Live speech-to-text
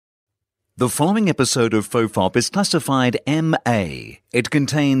The following episode of FOFOP is classified MA. It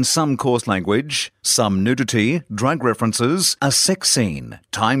contains some coarse language, some nudity, drug references, a sex scene,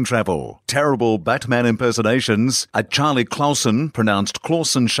 time travel, terrible Batman impersonations, a Charlie Clausen, pronounced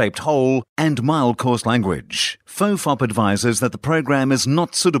Clausen-shaped hole, and mild coarse language. FOFOP advises that the program is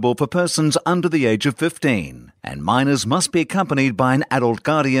not suitable for persons under the age of 15, and minors must be accompanied by an adult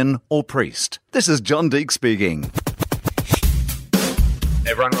guardian or priest. This is John Deek speaking.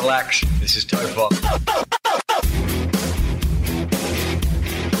 Everyone relax. This is FOFOP.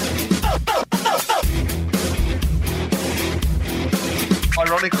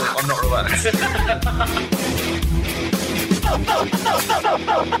 Ironically, I'm not relaxed.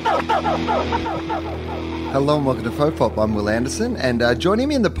 Hello and welcome to FOFOP. I'm Will Anderson, and joining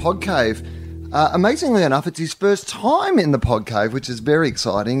me in the pod cave, amazingly enough, it's his first time in the pod cave, which is very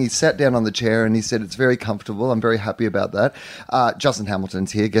exciting. He sat down on the chair and he said it's very comfortable. I'm very happy about that. Justin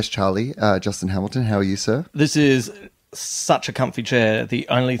Hamilton's here. Guest Charlie. Justin Hamilton, how are you, sir? This is such a comfy chair. The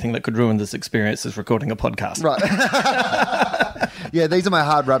only thing that could ruin this experience is recording a podcast. Right. Yeah, these are my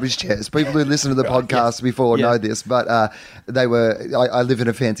hard rubbish chairs. People who listen to the podcast before know this, but I live in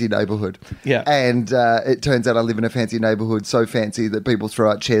a fancy neighbourhood. Yeah. And it turns out I live in a fancy neighbourhood, so fancy that people throw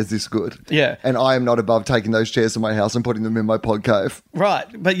out chairs this good. Yeah. And I am not above taking those chairs to my house and putting them in my pod cave. Right.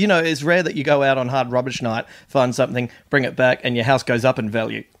 But, you know, it's rare that you go out on hard rubbish night, find something, bring it back, and your house goes up in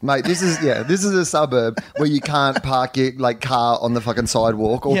value. Mate, this is a suburb where you can't park your car on the fucking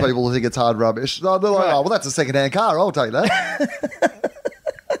sidewalk, or people think it's hard rubbish. They're like, Right. oh, well, that's a second-hand car. I'll take that.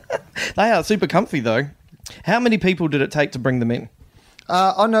 They are super comfy, though. How many people did it take to bring them in?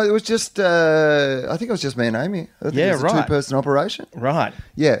 Oh, no, it was just, I think it was just me and Amy. I think it was a two-person operation. Right.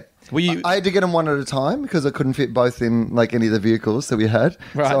 Yeah. Were you... I had to get them one at a time because I couldn't fit both in any of the vehicles that we had.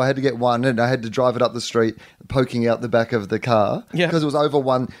 Right. So I had to get one, and I had to drive it up the street, poking out the back of the car. Yeah. Because it was over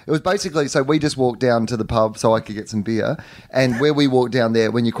one. It was basically, so we just walked down to the pub so I could get some beer. And where we walked down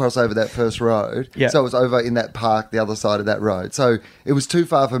there, when you cross over that first road, so it was over in that park, the other side of that road. So it was too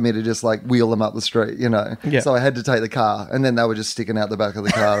far for me to just wheel them up the street, you know. Yeah. So I had to take the car, and then they were just sticking out the back of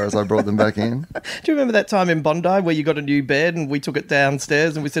the car as I brought them back in. Do you remember that time in Bondi where you got a new bed and we took it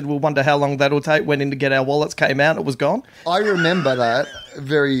downstairs and we said, we'll wonder how long that'll take, went in to get our wallets, came out, it was gone? I remember that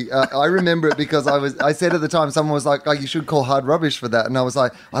I remember it because I said at the time, someone was like, oh, you should call hard rubbish for that. And I was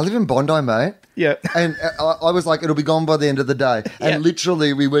like, I live in Bondi, mate. Yeah. And I was like, it'll be gone by the end of the day. And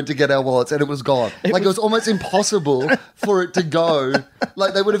literally we went to get our wallets and it was gone. It was almost impossible for it to go.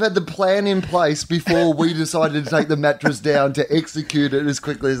 They would have had the plan in place before we decided to take the mattress down to execute it as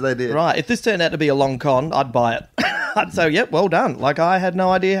quickly as they did. Right. If this turned out to be a long con, I'd buy it. I'd say, yep, well done. I had no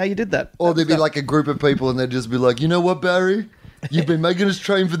idea how you did that. Or there'd be a group of people and they'd just be like, you know what, Barry? You've been making us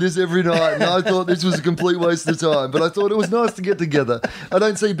train for this every night, and I thought this was a complete waste of time, but I thought it was nice to get together. I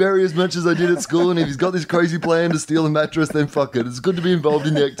don't see Barry as much as I did at school, and if he's got this crazy plan to steal a mattress, then fuck it. It's good to be involved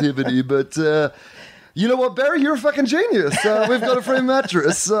in the activity, but you know what, Barry? You're a fucking genius. We've got a free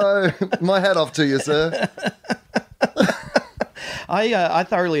mattress, so my hat off to you, sir. I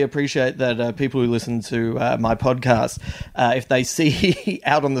thoroughly appreciate that people who listen to my podcast, if they see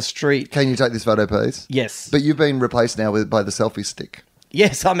out on the street... Can you take this photo, please? Yes. But you've been replaced now by the selfie stick.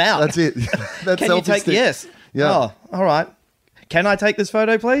 Yes, I'm out. That's it. That Can selfie you take... stick. Yes. Yeah. Oh, all right. Can I take this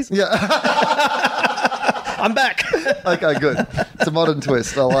photo, please? Yeah. I'm back. Okay, good. It's a modern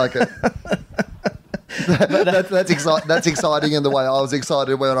twist. I like it. That's exciting in the way I was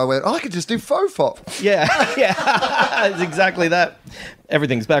excited when I went, I could just do FOFOP. Yeah. It's exactly that.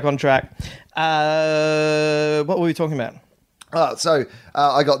 Everything's back on track. What were we talking about? So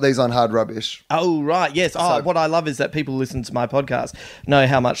I got these on hard rubbish. Oh, right, yes. What I love is that people listen to my podcast know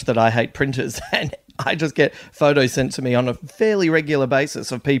how much that I hate printers, and I just get photos sent to me on a fairly regular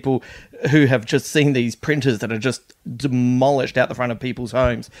basis of people who have just seen these printers that are just demolished out the front of people's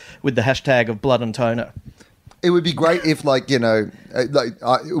homes with the hashtag of blood and toner. It would be great if, it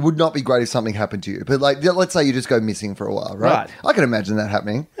would not be great if something happened to you. But, let's say you just go missing for a while, right? I can imagine that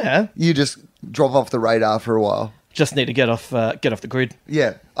happening. Yeah. You just drop off the radar for a while. Just need to get off the grid.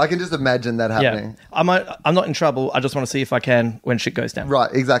 Yeah, I can just imagine that happening. Yeah. I'm not in trouble. I just want to see if I can when shit goes down. Right,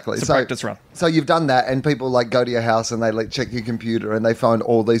 exactly. It's a practice run. So you've done that, and people go to your house and they check your computer and they find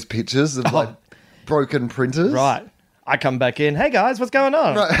all these pictures of broken printers. Right. I come back in. Hey guys, what's going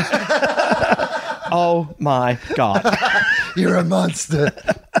on? Right. Oh my God. You're a monster.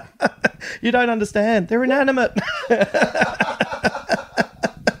 You don't understand. They're inanimate.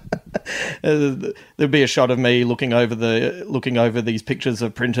 There'd be a shot of me looking over these pictures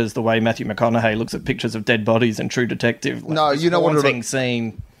of printers the way Matthew McConaughey looks at pictures of dead bodies in True Detective. No, you know what? Haunting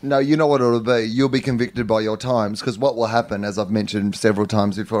scene. No, you know what it'll be. You'll be convicted by your times, because what will happen, as I've mentioned several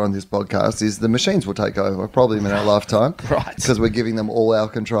times before on this podcast, is the machines will take over, probably in our lifetime. Right. Because we're giving them all our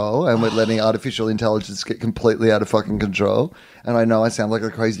control and we're letting artificial intelligence get completely out of fucking control. And I know I sound like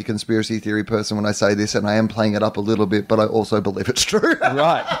a crazy conspiracy theory person when I say this, and I am playing it up a little bit, but I also believe it's true.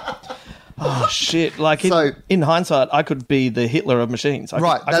 Right. Oh, shit. Like, in hindsight, I could be the Hitler of machines. I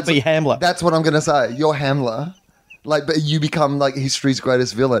could be Hamler. That's what I'm going to say. You're Hamler. Like, but you become like history's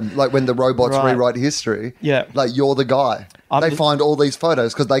greatest villain. Like when the robots rewrite history. Yeah. Like you're the guy. They find all these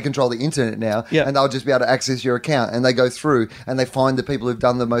photos because they control the internet now. Yeah. And they'll just be able to access your account, and they go through and they find the people who've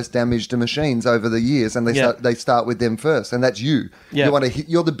done the most damage to machines over the years, and they start with them first, and that's you. Yeah.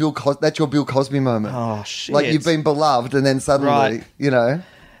 You're the Bill Cosby. That's your Bill Cosby moment. Oh shit! Like you've been beloved, and then suddenly,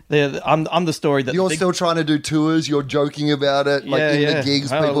 I'm the story that... You're still trying to do tours, you're joking about it, the gigs,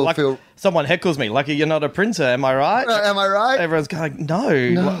 people feel... Someone heckles me, lucky you're not a printer, am I right? Am I right? Everyone's going,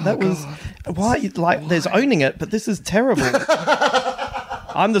 no that was... Why? Like, there's owning it, but this is terrible.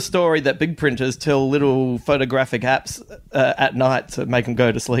 I'm the story that big printers tell little photographic apps at night to make them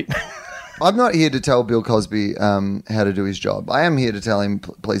go to sleep. I'm not here to tell Bill Cosby how to do his job. I am here to tell him,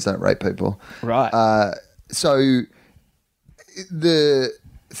 please don't rape people. Right. So the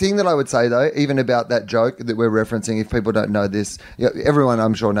thing that I would say, though, even about that joke that we're referencing, if people don't know this, everyone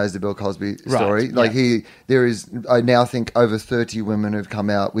I'm sure knows the Bill Cosby story. Right, like there is, I now think, over 30 women who've come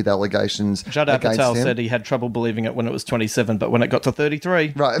out with allegations Judd against Apatow him. said he had trouble believing it when it was 27, but when it got to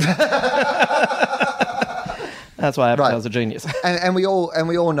 33... Right. That's why Apatow's a genius. and we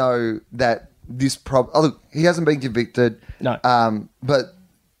all know that this look, he hasn't been convicted. No. But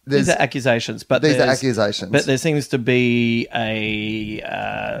these are accusations, but these are accusations. But there seems to be a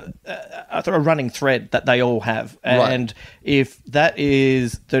running thread that they all have, and if that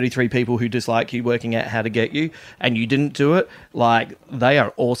is 33 people who dislike you working out how to get you, and you didn't do it, like they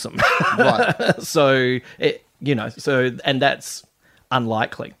are awesome, right? So and that's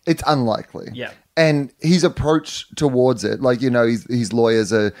unlikely. It's unlikely. Yeah. And his approach towards it, like, his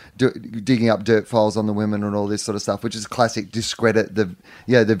lawyers are digging up dirt files on the women and all this sort of stuff, which is classic discredit the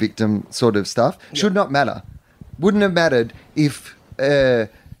victim sort of stuff. Yeah. Should not matter. Wouldn't have mattered if the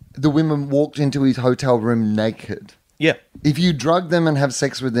women walked into his hotel room naked. Yeah. If you drug them and have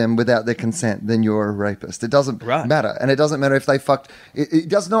sex with them without their consent, then you're a rapist. It doesn't matter. And it doesn't matter if they fucked. It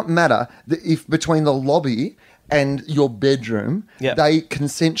does not matter if between the lobby and your bedroom, they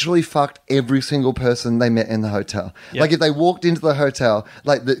consensually fucked every single person they met in the hotel. Yep. Like if they walked into the hotel,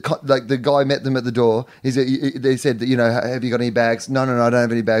 like the guy met them at the door. They said that, have you got any bags? No, I don't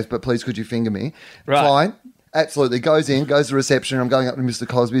have any bags, but please could you finger me? Right. Fine. Absolutely. Goes to reception. I'm going up to Mr.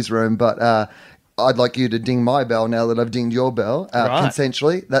 Cosby's room, but I'd like you to ding my bell now that I've dinged your bell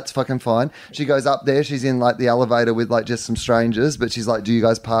consensually. That's fucking fine. She goes up there. She's in like the elevator with like just some strangers, but she's like, do you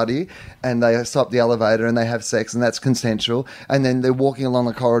guys party? And they stop the elevator and they have sex, and that's consensual. And then they're walking along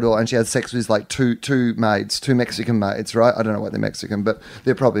the corridor and she has sex with like two maids, two Mexican maids, right? I don't know why they're Mexican, but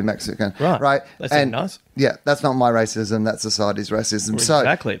they're probably Mexican. Right? They seem nice. Yeah, that's not my racism. That's society's racism.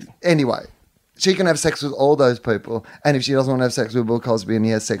 Exactly. So anyway, she can have sex with all those people, and if she doesn't want to have sex with Bill Cosby and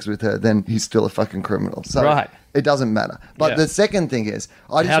he has sex with her, then he's still a fucking criminal. So it doesn't matter. But the second thing is...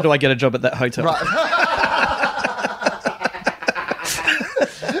 How do I get a job at that hotel? Right.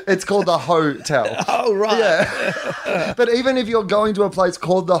 It's called the hotel. Oh, right. Yeah. But even if you're going to a place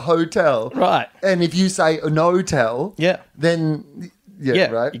called the hotel... Right. And if you say no-tel... Yeah. Then...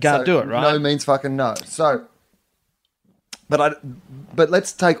 right? You can't do it, right? No means fucking no. So... But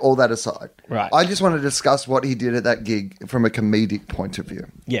let's take all that aside. Right. I just want to discuss what he did at that gig from a comedic point of view.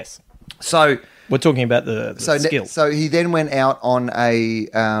 Yes. So we're talking about the skill. So he then went out on a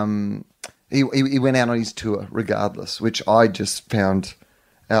he went out on his tour regardless, which I just found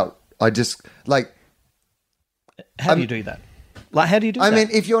out. I just like. How do you do that? Like, how do you do that? I mean,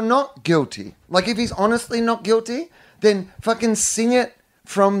 if you're not guilty, like if he's honestly not guilty, then fucking sing it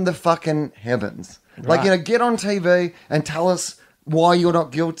from the fucking heavens. Right. Like, get on TV and tell us why you're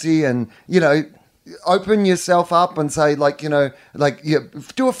not guilty, and, open yourself up and say, do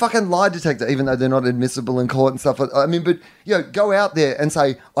a fucking lie detector, even though they're not admissible in court and stuff like that. I mean, but, go out there and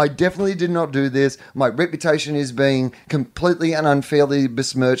say, I definitely did not do this. My reputation is being completely and unfairly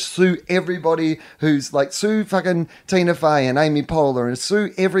besmirched. Sue everybody who's, sue fucking Tina Fey and Amy Poehler, and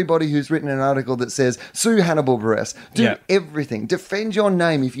sue everybody who's written an article that says, sue Hannibal Buress. Do everything. Defend your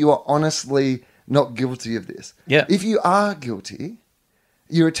name if you are honestly not guilty of this. Yeah. If you are guilty,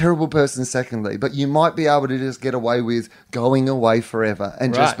 you're a terrible person, secondly, but you might be able to just get away with going away forever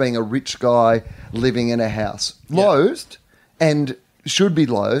and just being a rich guy living in a house. Loathed and should be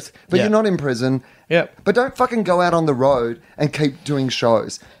loathed, but Yeah. you're not in prison. Yep. But don't fucking go out on the road and keep doing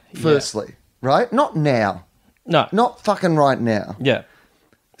shows, firstly, right? Not now. No. Not fucking right now. Yeah.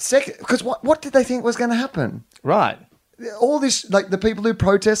 Second, because what did they think was going to happen? Right. All this, like the people who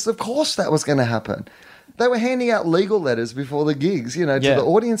protest, of course that was going to happen. They were handing out legal letters before the gigs, to the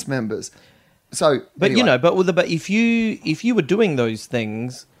audience members. So, But anyway. but if you were doing those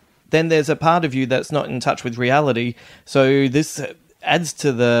things, then there's a part of you that's not in touch with reality. So this adds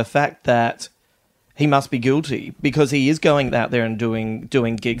to the fact that he must be guilty because he is going out there and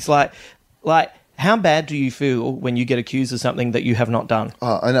doing gigs. Like how bad do you feel when you get accused of something that you have not done?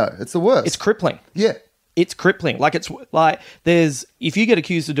 Oh, I know. It's the worst. It's crippling. Yeah. It's crippling. If you get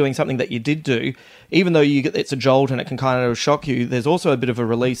accused of doing something that you did do, even though it's a jolt and it can kind of shock you, there's also a bit of a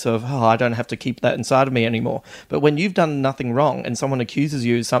release of, I don't have to keep that inside of me anymore. But when you've done nothing wrong and someone accuses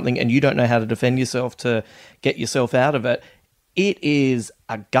you of something and you don't know how to defend yourself to get yourself out of it, it is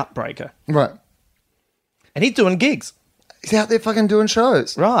a gut breaker. Right. And he's doing gigs. He's out there fucking doing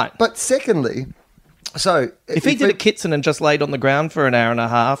shows. Right. But secondly, so... If he did at Kitson and just laid on the ground for an hour and a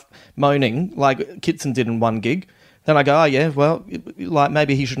half moaning, like Kitson did in one gig, then I go, oh yeah, well, like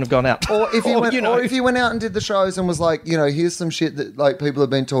maybe he shouldn't have gone out. Or if he went, you know. or if he went out and did the shows and was like, here's some shit that like people have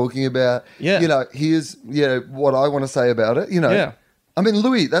been talking about. Yeah. Here's what I want to say about it. Yeah. I mean,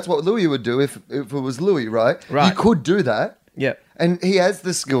 Louis. That's what Louis would do if it was Louis, right? Right. You could do that. Yeah. And he has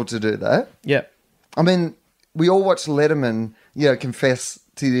the skill to do that. Yeah. I mean, we all watched Letterman, confess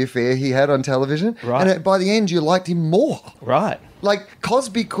to the affair he had on television, Right. and by the end, you liked him more. Right. Like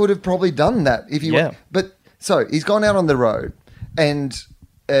Cosby could have probably done that if he. Yeah. But so he's gone out on the road, and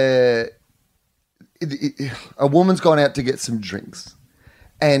a woman's gone out to get some drinks,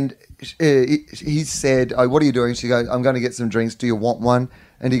 and he said, "Oh, what are you doing?" She goes, "I'm going to get some drinks. Do you want one?"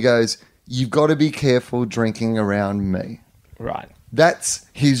 And he goes, "You've got to be careful drinking around me." Right. That's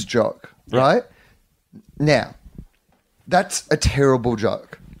his joke, right? Now, that's a terrible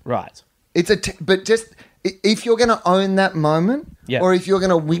joke. Right. But just if you're going to own that moment, or if you're going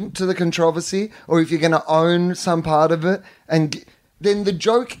to wink to the controversy, or if you're going to own some part of it, and then the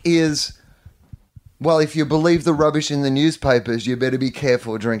joke is, well, if you believe the rubbish in the newspapers, you better be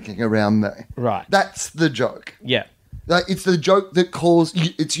careful drinking around me. Right. That's the joke. Yeah. Like it's the joke that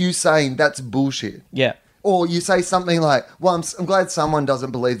it's you saying that's bullshit. Yeah. Or you say something like, well, I'm glad someone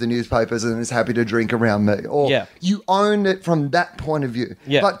doesn't believe the newspapers and is happy to drink around me. Or you own it from that point of view.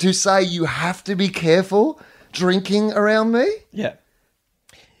 Yeah. But to say you have to be careful drinking around me? Yeah.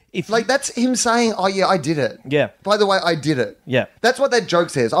 That's him saying, oh, yeah, I did it. Yeah. By the way, I did it. Yeah. That's what that joke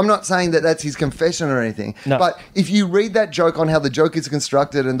says. I'm not saying that that's his confession or anything. No. But if you read that joke on how the joke is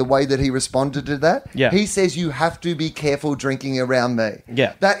constructed and the way that he responded to that, Yeah. he says you have to be careful drinking around me.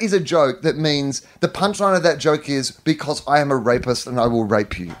 Yeah. That is a joke that means the punchline of that joke is because I am a rapist and I will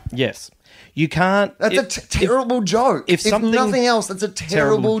rape you. Yes. You can't... That's a terrible joke. If nothing else, that's a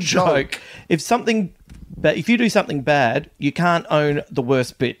terrible joke. If you do something bad, you can't own the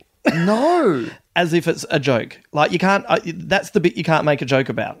worst bit. No. As if it's a joke. Like you can't... that's the bit you can't make a joke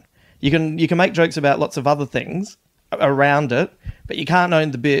about. You can make jokes about lots of other things around it, but you can't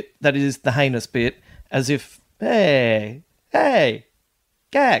own the bit that is the heinous bit as if, hey,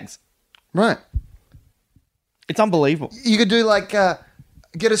 gags. Right. It's unbelievable. You could do like,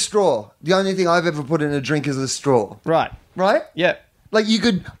 get a straw. The only thing I've ever put in a drink is a straw. Right. Right? Yeah. Like you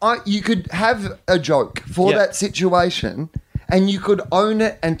could have a joke for that situation, and you could own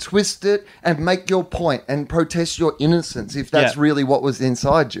it and twist it and make your point and protest your innocence if that's really what was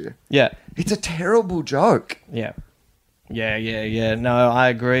inside you. Yeah. It's a terrible joke. Yeah. Yeah. No, I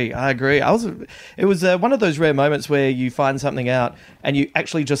agree. It was one of those rare moments where you find something out and you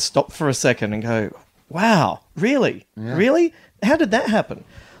actually just stop for a second and go, wow, really? Yeah. Really? How did that happen?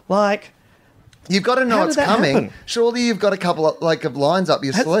 Like... You've got to know it's coming. Happen? Surely you've got a couple of lines up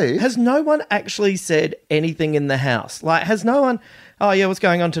your sleeve. Has no one actually said anything in the house? Like, has no one... Oh, yeah, what's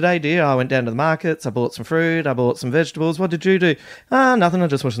going on today, dear? I went down to the markets. I bought some fruit. I bought some vegetables. What did you do? Nothing. I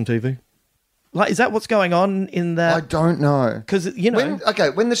just watched some TV. Like, is that what's going on in that? I don't know. Because,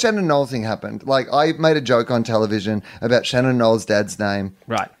 when the Shannon Knowles thing happened, like, I made a joke on television about Shannon Knowles' dad's name.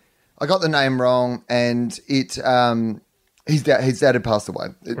 Right. I got the name wrong, and it... His dad had passed away.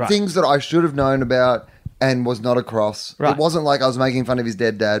 Right. Things that I should have known about and was not across. Right. It wasn't like I was making fun of his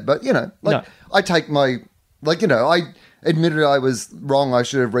dead dad, but, No. I take my... I admitted I was wrong. I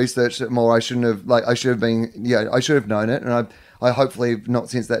should have researched it more. I should have known it. And I hopefully have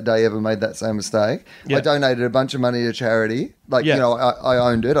not since that day ever made that same mistake. Yeah. I donated a bunch of money to charity. I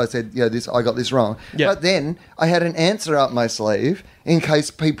owned it. I said, I got this wrong. Yeah. But then I had an answer up my sleeve in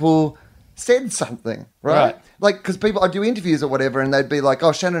case people said something, right? Right. Like, because I do interviews or whatever, and they'd be like,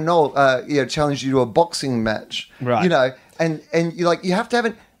 "Oh, Shannon Knoll, challenged you to a boxing match," Right. You know, and you're like, you have to have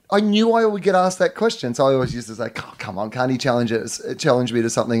it. I knew I would get asked that question, so I always used to say, oh, "Come on, can't he challenge me to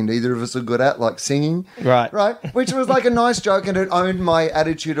something neither of us are good at, like singing?" Right. Which was like a nice joke, and it owned my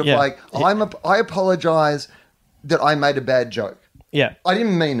attitude of I apologize that I made a bad joke. Yeah. I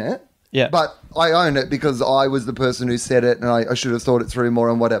didn't mean it. Yeah. But I own it because I was the person who said it, and I should have thought it through more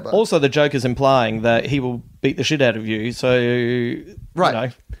and whatever. Also, the joke is implying that he will beat the shit out of you. So,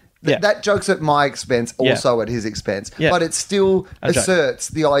 Right. That joke's at my expense, also at his expense. Yeah. But it still asserts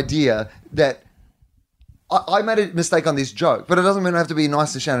the idea that I made a mistake on this joke, but it doesn't mean I have to be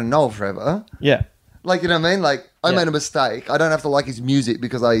nice to Shannon Knoll forever. Yeah. Like, you know what I mean? Like, I made a mistake. I don't have to like his music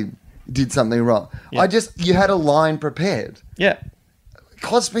because I did something wrong. Yeah. You had a line prepared. Yeah.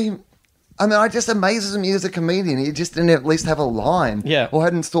 Cosby, I mean, it just amazes me as a comedian. He just didn't at least have a line. Yeah. Or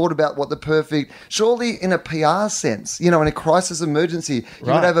hadn't thought about what the perfect... Surely in a PR sense, in a crisis emergency,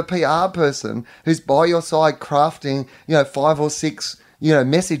 you would have a PR person who's by your side crafting, 5 or 6...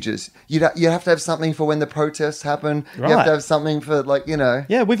 messages. You have to have something for when the protests happen. Right. You have to have something for,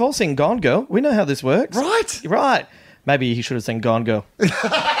 Yeah, we've all seen Gone Girl. We know how this works. Right. Right. Maybe he should have seen Gone Girl.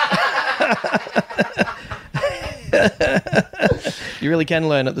 You really can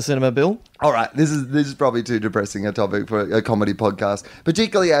learn at the cinema, Bill. All right, this is probably too depressing a topic for a comedy podcast,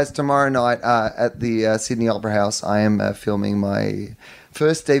 particularly as tomorrow night at the Sydney Opera House, I am filming my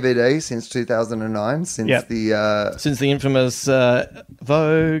first DVD since 2009, since the infamous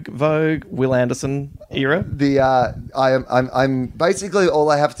Vogue, Will Anderson era. I'm basically all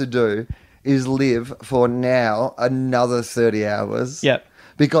I have to do is live for now another 30 hours. Yep.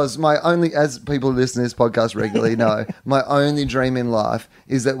 Because as people who listen to this podcast regularly know, my only dream in life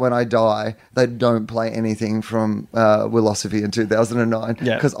is that when I die, they don't play anything from Willosophy in 2009.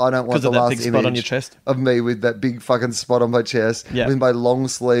 Yeah. Because I don't want the of that last big spot image on your chest. of me with that big fucking spot on my chest, Yeah. with my long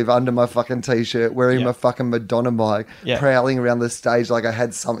sleeve under my fucking t-shirt, wearing my fucking Madonna mic, prowling around the stage like I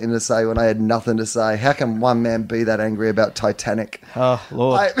had something to say when I had nothing to say. How can one man be that angry about Titanic? Oh,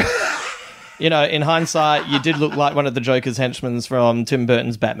 Lord. In hindsight, you did look like one of the Joker's henchmen from Tim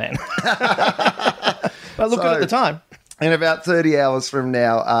Burton's Batman. But look good at the time. In about 30 hours from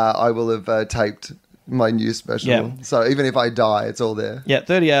now, I will have taped my new special. Yeah. So even if I die, it's all there. Yeah,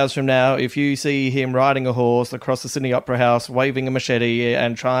 30 hours from now, if you see him riding a horse across the Sydney Opera House, waving a machete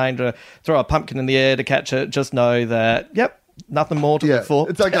and trying to throw a pumpkin in the air to catch it, just know that, nothing more to look for.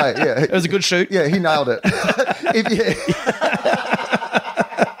 It's okay, yeah. It was a good shoot. Yeah, he nailed it.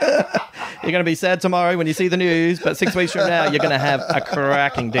 You're going to be sad tomorrow when you see the news, but 6 weeks from now, you're going to have a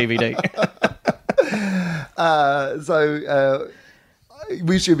cracking DVD.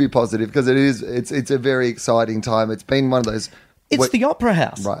 We should be positive because it's a very exciting time. It's been one of those... It's the Opera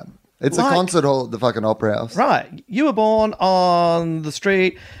House. Right. It's a concert hall at the fucking Opera House. Right. You were born on the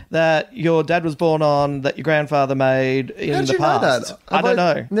street that your dad was born on, that your grandfather made in How'd the you past. know that? I don't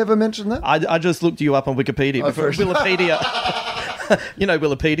know. Never mentioned that? I just looked you up on Wikipedia. Wikipedia. You know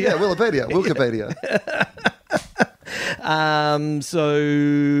Wikipedia. Yeah, Wikipedia.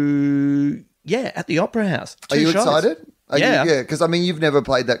 At the Opera House. Are you excited? Yeah. Because, you've never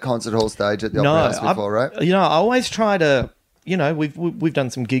played that concert hall stage at the Opera House before, right? I always try to, we've done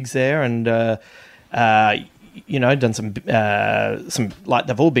some gigs there and, done some like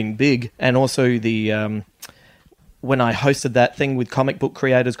they've all been big. And also the, when I hosted that thing with comic book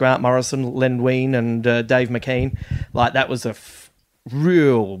creators Grant Morrison, Len Wein and Dave McKean, like that was a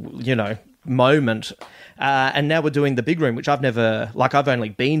real, moment. And now we're doing the big room, which I've only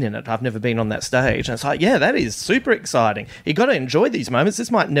been in it. I've never been on that stage. And it's like, that is super exciting. You got to enjoy these moments. This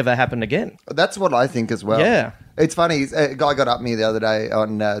might never happen again. That's what I think as well. Yeah. It's funny. A guy got up at me the other day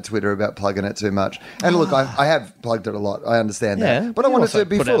on Twitter about plugging it too much. And look, I have plugged it a lot. I understand that. But I wanted to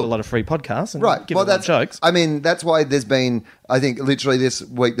be put full. out a lot of free podcasts and right. give a lot of jokes. That's why there's been, I think, literally this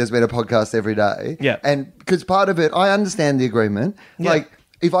week, there's been a podcast every day. Yeah. And because part of it, I understand the agreement. Yeah. Like,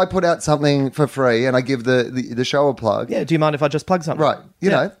 if I put out something for free and I give the show a plug. Yeah, do you mind if I just plug something? Right. You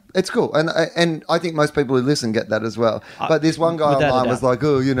know, it's cool. And I think most people who listen get that as well. But this one guy online was like,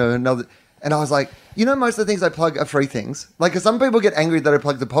 another... And I was like, most of the things I plug are free things. Like, 'cause some people get angry that I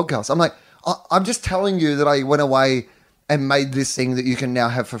plug the podcast. I'm like, I'm just telling you that I went away and made this thing that you can now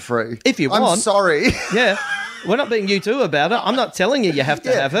have for free. If you want. I'm sorry. Yeah. We're not being U2 about it. I'm not telling you have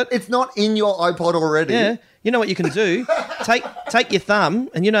to have it. It's not in your iPod already. Yeah. You know what you can do? Take your thumb,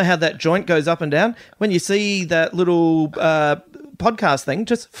 and you know how that joint goes up and down? When you see that little podcast thing,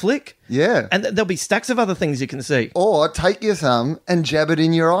 just flick. Yeah. And there'll be stacks of other things you can see. Or take your thumb and jab it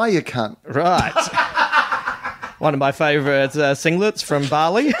in your eye, you cunt. Right. One of my favourite singlets from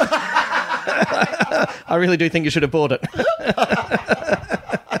Bali. I really do think you should have bought it.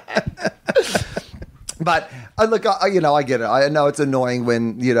 But look, I get it. I know it's annoying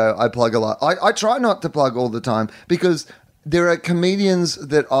when, I plug a lot. I try not to plug all the time because there are comedians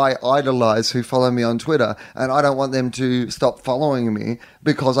that I idolize who follow me on Twitter, and I don't want them to stop following me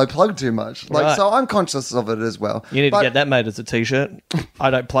because I plug too much. Right. So I'm conscious of it as well. You need to get that made as a T-shirt. I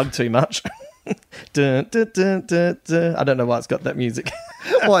don't plug too much. Dun, dun, dun, dun, dun. I don't know why it's got that music.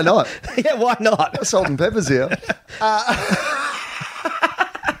 Why not? Yeah, why not? Salt and Pepper's here.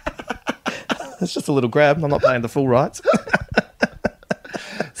 It's just a little grab. I'm not paying the full rights.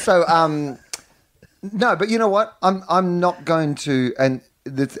 So, no, but you know what? I'm not going to. And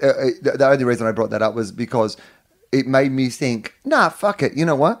the only reason I brought that up was because it made me think. Nah, fuck it. You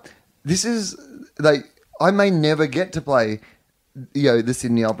know what? This is like I may never get to play. The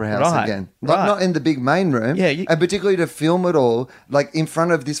Sydney Opera House again. Not in the big main room. Yeah, and particularly to film it all, like in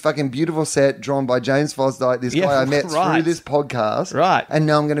front of this fucking beautiful set drawn by James Fosdyke, this guy I met through this podcast. Right. And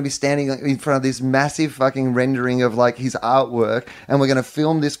now I'm going to be standing in front of this massive fucking rendering of like his artwork, and we're going to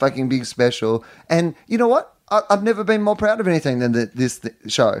film this fucking big special. And you know what? I've never been more proud of anything than this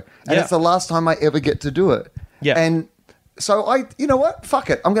show. And it's the last time I ever get to do it. Yeah. And so you know what? Fuck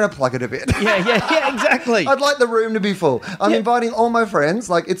it. I'm going to plug it a bit. Yeah, exactly. I'd like the room to be full. I'm inviting all my friends.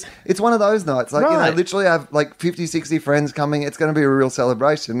 Like it's one of those nights. Like, Right. literally I have like 50, 60 friends coming. It's going to be a real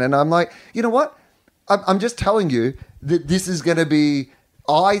celebration. And I'm like, you know what? I'm just telling you that this is going to be,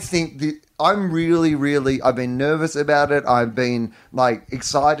 I think that I'm really, I've been nervous about it. I've been like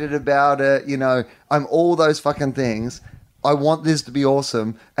excited about it. I'm all those fucking things. I want this to be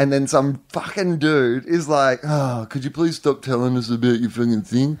awesome. And then some fucking dude is like, oh, could you please stop telling us about your fucking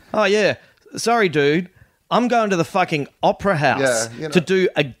thing? Oh, yeah. Sorry, dude. I'm going to the fucking opera house to do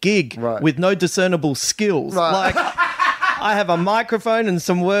a gig with no discernible skills. Right. Like, I have a microphone and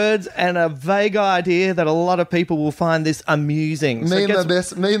some words and a vague idea that a lot of people will find this amusing. Me and my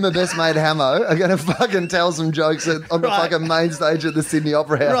best mate Hamo are going to fucking tell some jokes on the fucking main stage at the Sydney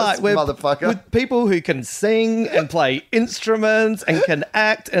Opera House, motherfucker. With people who can sing and play instruments and can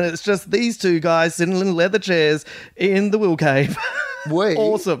act, and it's just these two guys sitting in leather chairs in the Will Cave.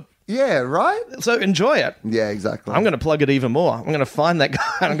 Awesome. Yeah, right? So enjoy it. Yeah, exactly. I'm going to plug it even more. I'm going to find that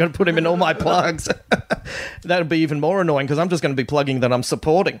guy and I'm going to put him in all my plugs. That'll be even more annoying because I'm just going to be plugging that I'm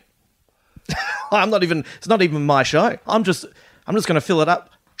supporting. It's not even my show. I'm just going to fill it up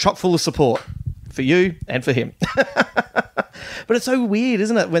chock full of support for you and for him. But it's so weird,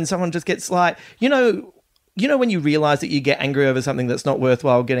 isn't it? When someone just gets like, when you realise that you get angry over something that's not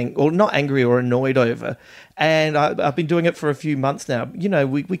worthwhile getting, or not angry or annoyed over, and I've been doing it for a few months now.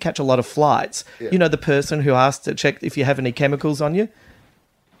 We catch a lot of flights. Yeah. The person who asked to check if you have any chemicals on you.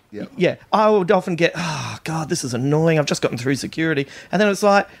 Yeah. Yeah. I would often get, oh, God, this is annoying. I've just gotten through security. And then it's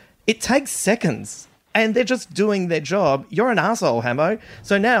like, it takes seconds. And they're just doing their job. You're an asshole, Hamo.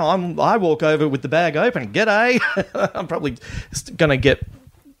 So now I walk over with the bag open. G'day. I'm probably going to get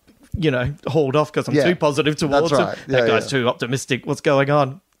hauled off because I'm too positive towards him. That guy's too optimistic. What's going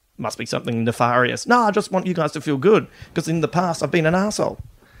on? Must be something nefarious. No, I just want you guys to feel good because in the past I've been an asshole.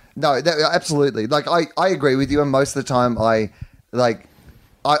 No, absolutely. Like I agree with you, and most of the time I've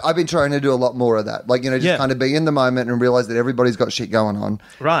been trying to do a lot more of that. Like just kind of be in the moment and realize that everybody's got shit going on.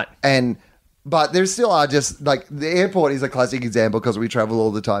 Right. But there still are just like the airport is a classic example because we travel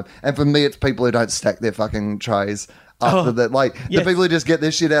all the time, and for me it's people who don't stack their fucking trays. After that, the people who just get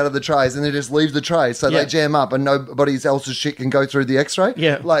their shit out of the trays and they just leave the tray, so they jam up and nobody else's shit can go through the X-ray.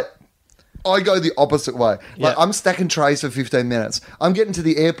 Yeah, like I go the opposite way. Like I'm stacking trays for 15 minutes. I'm getting to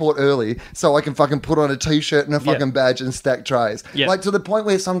the airport early so I can fucking put on a t-shirt and a fucking badge and stack trays. Yeah. Like to the point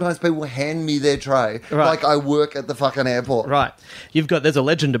where sometimes people hand me their tray like I work at the fucking airport. Right. There's a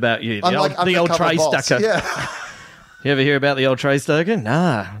legend about you. The old tray stacker. Yeah. You ever hear about the old tray stacker?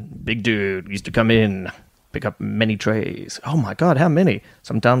 Nah. Big dude used to come in. Pick up many trays. Oh my God, how many?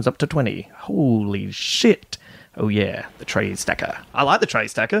 Sometimes up to 20. Holy shit. Oh yeah, the tray stacker. I like the tray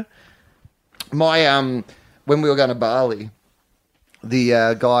stacker. My, when we were going to Bali,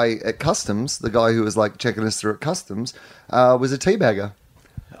 the guy at customs, the guy who was like checking us through at customs, was a teabagger.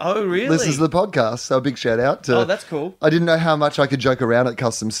 Oh, really? Listens to the podcast, so a big shout out to... Oh, that's cool. I didn't know how much I could joke around at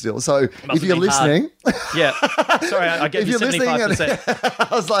customs still. So if you're listening... Yeah. Sorry, I gave you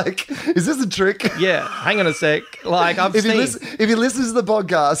 75%. I was like, is this a trick? Yeah. Hang on a sec. Like, if he listens to the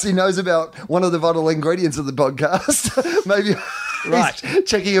podcast, he knows about one of the vital ingredients of the podcast. Maybe he's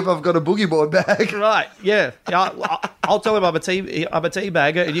checking if I've got a boogie board bag. Right, yeah. I'll tell him I'm a tea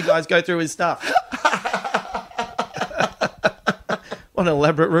bagger and you guys go through his stuff. What an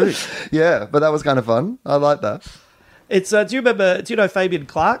elaborate route. Yeah, but that was kind of fun. I like that. It's do you know Fabian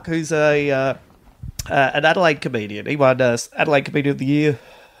Clark, who's an Adelaide comedian? He won Adelaide Comedian of the Year,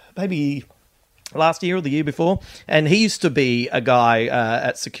 maybe last year or the year before, and he used to be a guy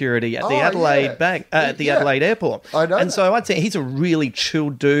at security at the Adelaide Bank at the Adelaide Airport. I know. And so I'd say he's a really chill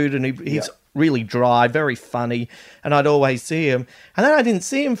dude, and he's really dry, very funny, and I'd always see him. And then I didn't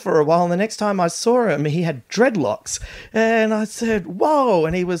see him for a while, and the next time I saw him, he had dreadlocks. And I said, whoa,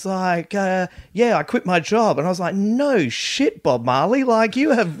 and he was like, yeah, I quit my job. And I was like, no shit, Bob Marley, like,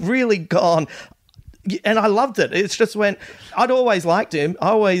 you have really gone... And I loved it. It's just when I'd always liked him. I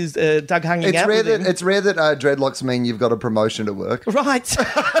always dug hanging out with him. It's rare that dreadlocks mean you've got a promotion at work. Right.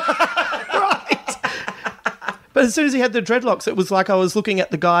 Right. But as soon as he had the dreadlocks, it was like I was looking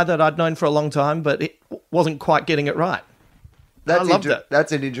at the guy that I'd known for a long time, but it wasn't quite getting it right. I loved it.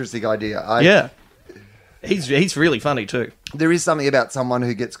 That's an interesting idea. Yeah. He's really funny too. There is something about someone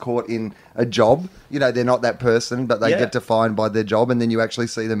who gets caught in a job. You know, they're not that person, but they get defined by their job, and then you actually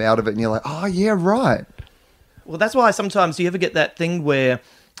see them out of it, and you're like, oh, yeah, right. Well, that's why sometimes you ever get that thing where,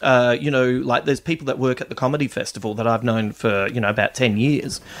 like there's people that work at the comedy festival that I've known for, about 10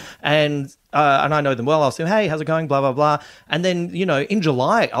 years. And I know them well. I'll say, hey, how's it going? Blah, blah, blah. And then, in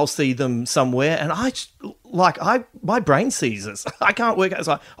July, I'll see them somewhere, and my brain seizes. I can't work out. It's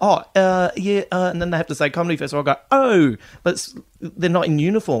like, and then they have to say comedy festival. I go, oh, but they're not in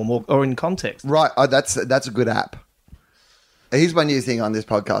uniform or in context. Right. Oh, that's a good app. Here's my new thing on this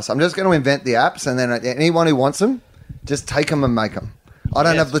podcast. I'm just going to invent the apps, and then anyone who wants them, just take them and make them. I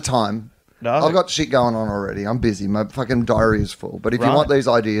don't have the time. No. I've got shit going on already. I'm busy. My fucking diary is full. But if you want these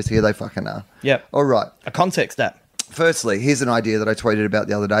ideas, here they fucking are. Yeah. All right. A context app. Firstly, here's an idea that I tweeted about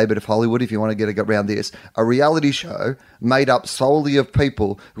the other day, but if Hollywood, if you want to get around this, a reality show made up solely of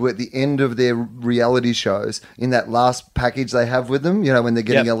people who at the end of their reality shows, in that last package they have with them, when they're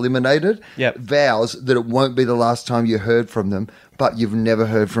getting eliminated, vows that it won't be the last time you heard from them, but you've never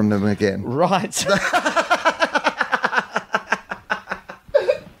heard from them again. Right.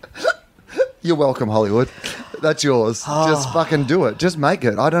 You're welcome, Hollywood. That's yours. Just fucking do it. Just make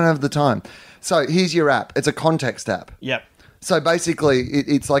it. I don't have the time. So here's your app. It's a context app. Yep. So basically,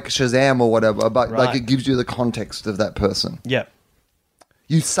 it's like Shazam or whatever, but like it gives you the context of that person. Yep.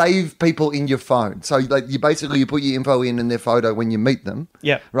 You save people in your phone. So like you put your info in their photo when you meet them.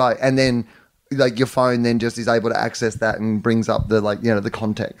 Yep. Right. And then like your phone then just is able to access that and brings up the the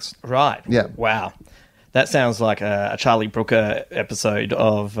context. Right. Yeah. Wow. That sounds like a Charlie Brooker episode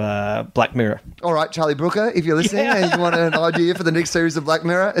of Black Mirror. All right, Charlie Brooker, if you're listening and you want an idea for the next series of Black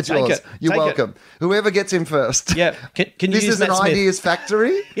Mirror, it's yours. You're welcome. Whoever gets in first. Yeah. Can you this use is Matt an Smith? ideas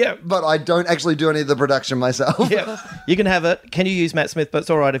factory. Yeah. But I don't actually do any of the production myself. Yeah. You can have it. Can you use Matt Smith? But it's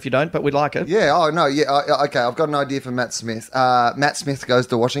all right if you don't, but we'd like it. Yeah. Oh, no. Yeah. Okay. I've got an idea for Matt Smith. Matt Smith Goes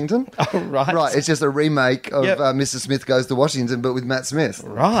to Washington. Oh, right. Right. It's just a remake of Mr. Smith Goes to Washington, but with Matt Smith.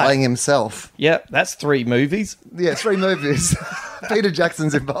 Right. Playing himself. Yeah. That's 3 movies. Yeah, 3 movies. Peter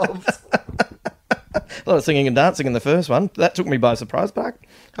Jackson's involved. A lot of singing and dancing in the first one. That took me by surprise, but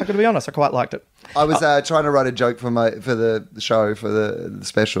I got to be honest, I quite liked it. I was trying to write a joke for the show, for the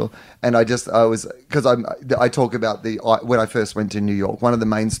special, and I talk about when I first went to New York. One of the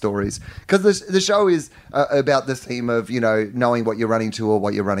main stories, because the show is about the theme of knowing what you're running to or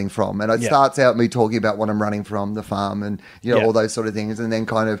what you're running from, and it starts out me talking about what I'm running from, the farm, and all those sort of things, and then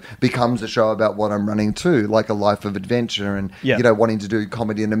kind of becomes a show about what I'm running to, like a life of adventure, and wanting to do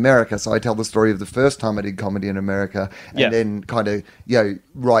comedy in America. So I tell the story of the first time I did comedy in America, and then kind of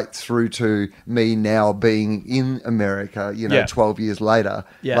right through to me now being in America, 12 years later,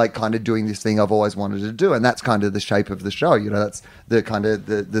 like kind of doing this thing I've always wanted to do. And that's kind of the shape of the show. That's the kind of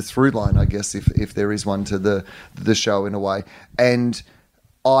the through line, I guess, if there is one to the show in a way. And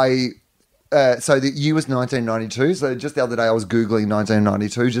so the year was 1992. So just the other day I was Googling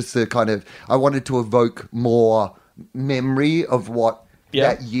 1992 just to I wanted to evoke more memory of what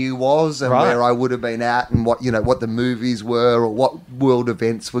that year was and where I would have been at and what what the movies were or what world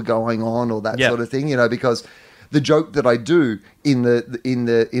events were going on or that sort of thing, because the joke that I do in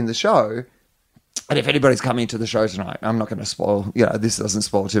the show, and if anybody's coming to the show tonight, I'm not going to spoil, this doesn't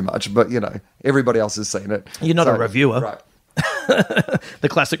spoil too much, but everybody else has seen it. You're not a reviewer. Right. The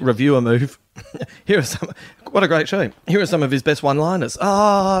classic reviewer move. What a great show. Here are some of his best one-liners.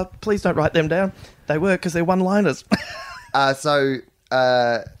 Please don't write them down. They were because they're one-liners.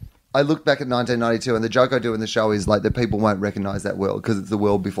 I look back at 1992, and the joke I do in the show is like that people won't recognize that world because it's the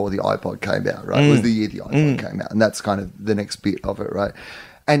world before the iPod came out, right? It was the year the iPod came out, and that's kind of the next bit of it, right?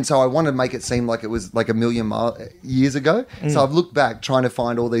 And so I want to make it seem like it was like a million years ago. So I've looked back trying to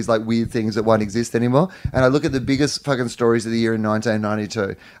find all these like weird things that won't exist anymore, and I look at the biggest fucking stories of the year in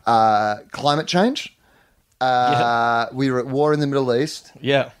 1992. Climate change. We were at war in the Middle East.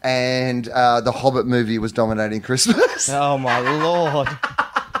 Yeah. And the Hobbit movie was dominating Christmas. Oh, my Lord.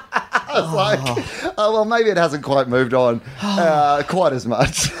 I was like, oh, well, maybe it hasn't quite moved on quite as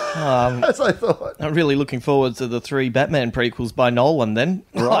much as I thought. I'm really looking forward to the 3 Batman prequels by Nolan then.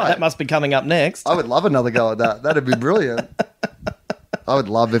 Right. That must be coming up next. I would love another go at that. That'd be brilliant. I would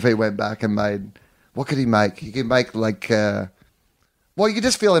love if he went back and made... What could he make? He could make like... well, you could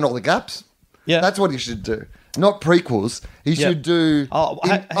just fill in all the gaps. Yeah. That's what he should do. Not prequels. He should do... How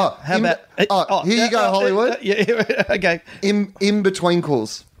about... Here you go, Hollywood. Yeah, okay.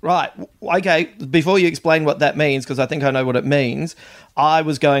 Inbetweequels. Right. Okay. Before you explain what that means, because I think I know what it means, I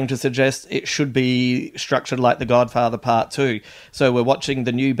was going to suggest it should be structured like The Godfather Part 2. So we're watching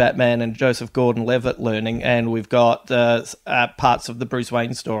the new Batman and Joseph Gordon-Levitt learning, and we've got parts of the Bruce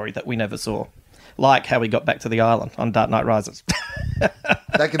Wayne story that we never saw. Like how he got back to the island on Dark Knight Rises.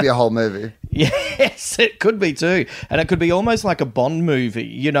 That could be a whole movie. Yes, it could be too. And it could be almost like a Bond movie,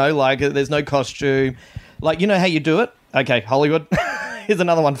 you know, like there's no costume. Like, you know how you do it? Okay, Hollywood. Here's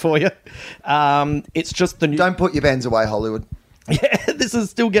another one for you. It's just the new... Don't put your pens away, Hollywood. Yeah, this is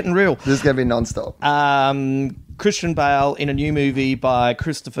still getting real. This is going to be non-stop. Christian Bale in a new movie by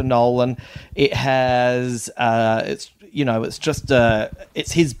Christopher Nolan. It has... it's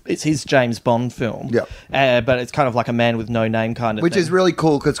his James Bond film. Yeah. But it's kind of like a man with no name kind of Which thing. is really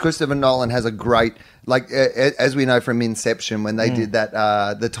cool because Christopher Nolan has a great... Like, as we know from Inception, when they did that,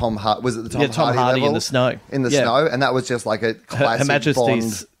 the Tom Hardy... Was it the Tom Hardy level? in the snow. In the snow, and that was just like a classic Her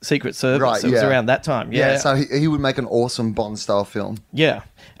Majesty's Bond. Secret Service. Right, It was around that time. Yeah. So he would make an awesome Bond-style film. Yeah.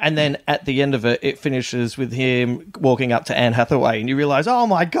 And then at the end of it, it finishes with him walking up to Anne Hathaway, and you realise, oh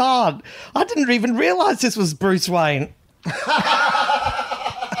my God, I didn't even realise this was Bruce Wayne.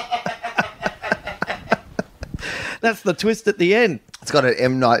 That's the twist at the end. It's got an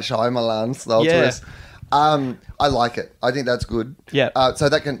M. Night Shyamalan style twist. I like it. I think that's good. Yeah. So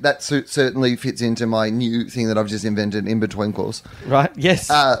that certainly fits into my new thing that I've just invented, Inbetweequels. Right.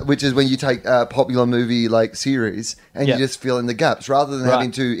 Yes. Which is when you take a popular movie like series and you just fill in the gaps rather than having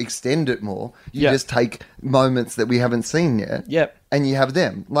to extend it more. You just take moments that we haven't seen yet. Yep. And you have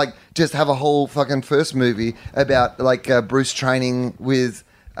them. Like, just have a whole fucking first movie about like Bruce training with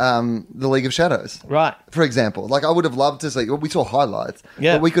the League of Shadows, right? For example, like I would have loved to see. Well, we saw highlights,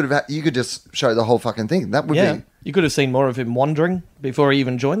 but we could have. You could just show the whole fucking thing. That would be. You could have seen more of him wandering before he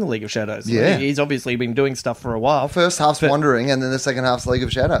even joined the League of Shadows. Yeah, he's obviously been doing stuff for a while. First half's wandering, and then the second half's League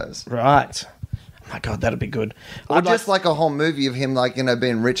of Shadows. Right. Oh my God, that'd be good. Or just like a whole movie of him, like, you know,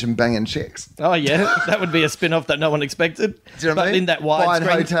 being rich and banging chicks. Oh yeah, that would be a spin-off that no one expected. Do you know what I mean? In that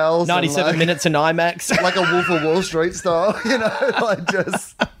widescreen, hotels, 97 minutes in IMAX, like a Wolf of Wall Street style. You know, like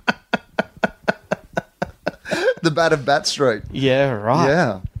just. The Bat of Bat Street. Yeah, right.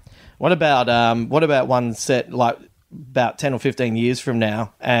 Yeah. What about one set like about 10 or 15 years from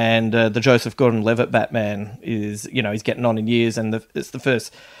now, and the Joseph Gordon-Levitt Batman is, you know, he's getting on in years, and it's the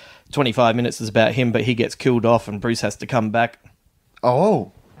first 25 minutes is about him, but he gets killed off, and Bruce has to come back.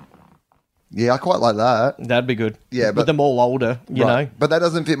 Oh. Yeah, I quite like that. That'd be good. Yeah, with them all older, you know. But that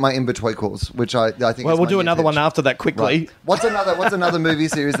doesn't fit my Inbetweequels, which I think. Well, we'll do another one after that quickly. Right. What's another movie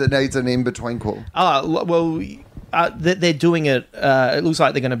series that needs an Inbetweequel? They're doing it. It looks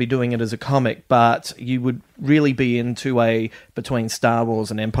like they're going to be doing it as a comic, but you would really be into a between Star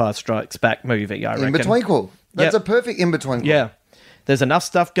Wars and Empire Strikes Back movie. I reckon. Inbetweequel. That's a perfect Inbetweequel. Yeah. There's enough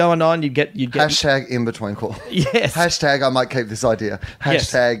stuff going on. You'd get hashtag Inbetweequel. Yes. Hashtag I might keep this idea.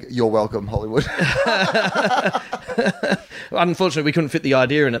 Hashtag You're welcome, Hollywood. Unfortunately, we couldn't fit the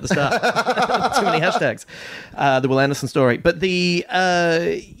idea in at the start. Too many hashtags. The Will Anderson story. But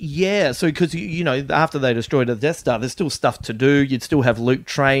so because, you know, after they destroyed the Death Star, there's still stuff to do. You'd still have Luke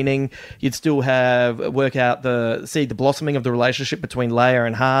training. You'd still have see the blossoming of the relationship between Leia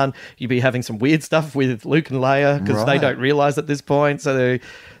and Han. You'd be having some weird stuff with Luke and Leia because they don't realise at this point. So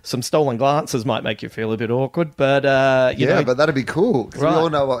some stolen glances might make you feel a bit awkward, but but that'd be cool because we all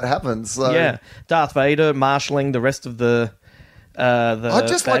know what happens. So. Yeah, Darth Vader marshalling the rest of the. I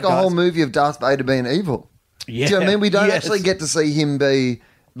just like a whole movie of Darth Vader being evil. Yeah, do you know what I mean? We don't actually get to see him be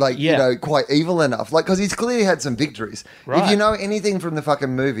like you know quite evil enough, like because he's clearly had some victories. Right. If you know anything from the fucking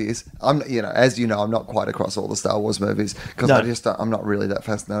movies, I'm not quite across all the Star Wars movies because I'm not really that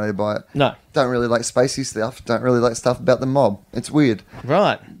fascinated by it. No, don't really like spacey stuff. Don't really like stuff about the mob. It's weird.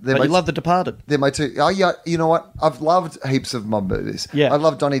 Right, but you love The Departed. They're my two. Oh yeah, you know what? I've loved heaps of mob movies. Yeah, I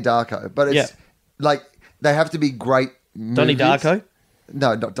love Donnie Darko, but it's like they have to be great. Donnie Darko.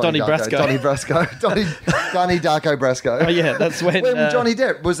 No, not Donnie Darko. Donnie Brasco. Donnie Darko Brasco. Oh, yeah, that's when Johnny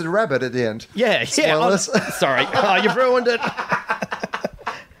Depp was it a rabbit at the end. Yeah, Spoilers. Sorry. Oh, you've ruined it.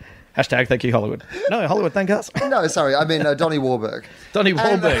 Hashtag thank you, Hollywood. No, Hollywood, thank us. No, sorry, I mean Donnie Wahlberg. Donnie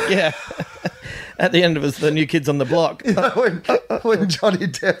Wahlberg, yeah. At the end of it, the New Kids on the Block. When Johnny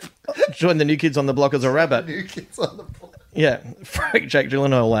Depp Joined the New Kids on the Block as a rabbit. New Kids on the Block. Yeah, freak Jake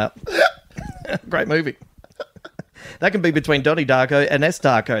Gyllenhaal out. Great movie. That can be between Donnie Darko and S.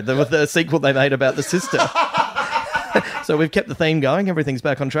 Darko, the sequel they made about the sister. So we've kept the theme going. Everything's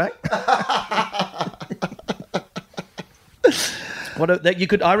back on track.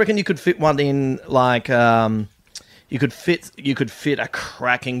 I reckon you could fit one in like you could fit a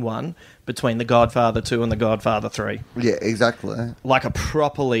cracking one between The Godfather 2 and The Godfather 3. Yeah, exactly. Like a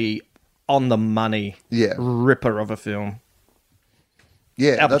properly on the money ripper of a film.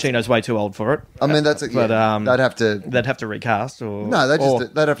 Yeah, Al Pacino's way too old for it. I mean, they'd have to recast or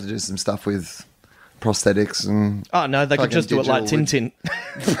they'd have to do some stuff with prosthetics and. Oh no, they could just do it like Tintin.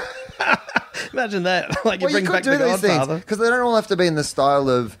 Imagine that. Like you bring back The Godfather because they don't all have to be in the style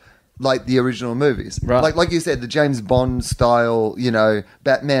of like the original movies. Right. Like you said, the James Bond style,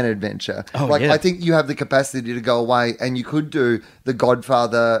 Batman adventure. Oh, yeah. I think you have the capacity to go away and you could do The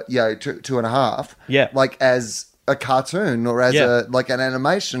Godfather, 2.5. Yeah. Like as a cartoon or as an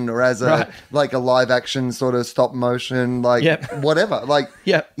animation or as a live action sort of stop motion, whatever.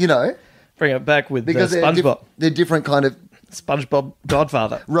 Bring it back with because SpongeBob. They're different kind of SpongeBob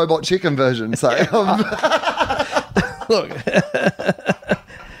Godfather. Robot chicken version. So Look,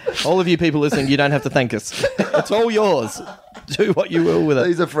 all of you people listening, you don't have to thank us. It's all yours. Do what you will with it.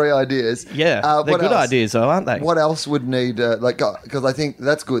 These are free ideas. Yeah, they're good ideas, though, aren't they? What else would need, because I think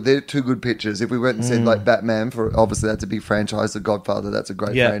that's good. They're two good pictures. If we went and said, like, Batman, obviously that's a big franchise. The Godfather, that's a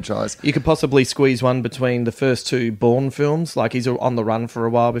great franchise. You could possibly squeeze one between the first two Bourne films. Like, he's on the run for a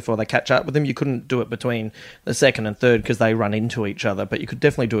while before they catch up with him. You couldn't do it between the second and third because they run into each other, but you could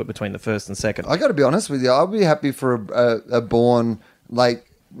definitely do it between the first and second. I got to be honest with you. I'll be happy for a Bourne,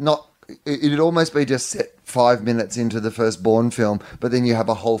 it'd almost be just set 5 minutes into the first Bourne film, but then you have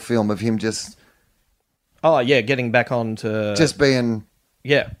a whole film of him just... Oh, yeah, getting back on to... Just being...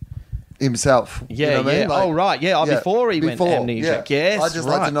 Yeah. Himself. Yeah, you know what I mean? Oh, right, yeah. Before he went amnesiac. Yeah. Yes, I'd just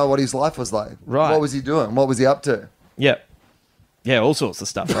like to know what his life was like. Right. What was he doing? What was he up to? Yeah. Yeah, all sorts of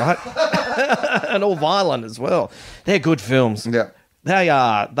stuff, right? And all violent as well. They're good films. Yeah. They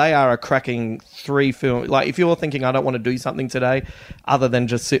are a cracking 3 film. Like, if you're thinking, I don't want to do something today other than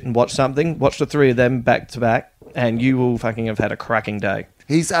just sit and watch something, watch the 3 of them back to back, and you will fucking have had a cracking day.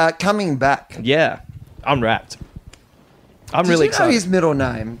 He's coming back. Yeah. I'm wrapped. I'm really excited. Did you know his middle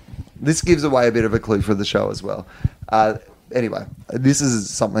name? This gives away a bit of a clue for the show as well. Anyway, this is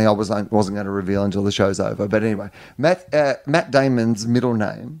something I wasn't going to reveal until the show's over. But anyway, Matt Damon's middle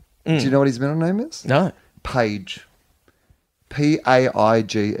name. Do you know what his middle name is? No. Page. Paige.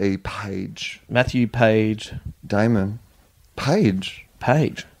 Page. Matthew Page. Damon. Page.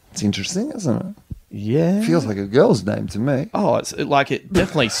 Page. It's interesting, isn't it? Yeah. Feels like a girl's name to me. Oh, it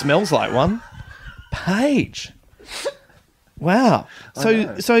definitely smells like one. Page. Wow.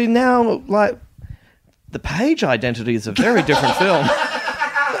 So now, like, the Page Identity is a very different film.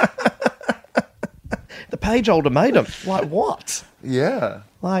 The Page ultimatum. Like, what? Yeah.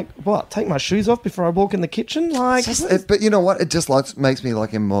 Like, what? Take my shoes off before I walk in the kitchen? Like, but you know what? It just makes me like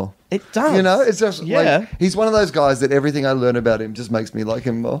him more. It does. You know, it's just he's one of those guys that everything I learn about him just makes me like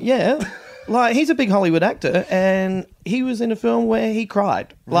him more. Yeah. Like, he's a big Hollywood actor, and he was in a film where he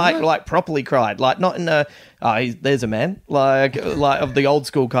cried. Like properly cried. Like, not in a, there's a man. Like of the old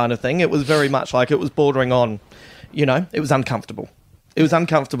school kind of thing. It was very much like it was bordering on, it was uncomfortable. It was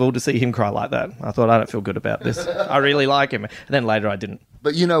uncomfortable to see him cry like that. I thought, I don't feel good about this. I really like him. And then later I didn't.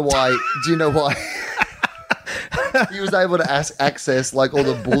 But you know why? Do you know why? He was able to access like all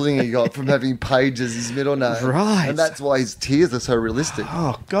the bullying he got from having Paige as his middle name. Right. And that's why his tears are so realistic.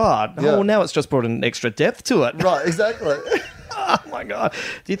 Oh, God. Yeah. Oh, now it's just brought an extra depth to it. Right, exactly. Oh, my God.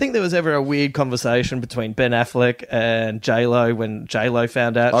 Do you think there was ever a weird conversation between Ben Affleck and J-Lo when J-Lo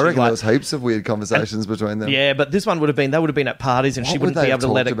found out? I reckon there was heaps of weird conversations between them. Yeah, but this one they would have been at parties and she wouldn't be able to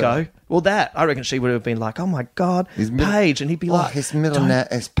let it go. Well, I reckon she would have been like, oh, my God, Paige. And he'd be like... his middle name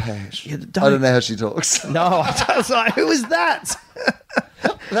is Paige. Yeah, I don't know how she talks. No, I was like, who is that?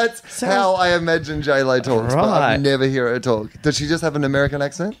 That's how I imagine J-Lo talks, but I never hear her talk. Does she just have an American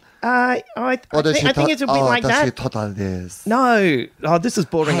accent? I think it would be like that. She total this? No. Oh, this is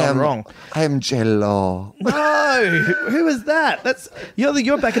bordering on wrong. I am J-Lo. No. Who is that?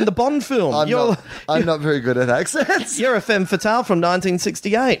 You're back in the Bond film. I'm not very good at accents. You're a femme fatale from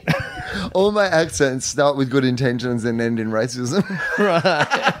 1968. All my accents start with good intentions and end in racism. Right.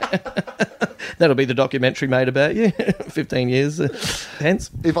 That'll be the documentary made about you 15 years hence.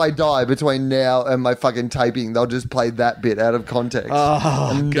 If I die between now and my fucking taping, they'll just play that bit out of context.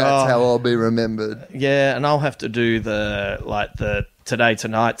 And God. that's how I'll be remembered. Yeah, and I'll have to do the Today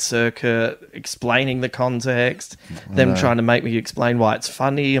Tonight circuit, explaining the context, them trying to make me explain why it's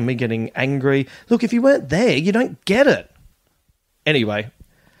funny and me getting angry. Look, if you weren't there, you don't get it. Anyway,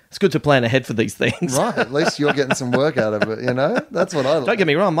 it's good to plan ahead for these things. Right, at least you're getting some work out of it, you know? That's what I like. Don't get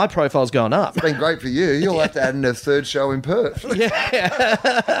me wrong, my profile's going up. It's been great for you. You'll have to add in a third show in Perth.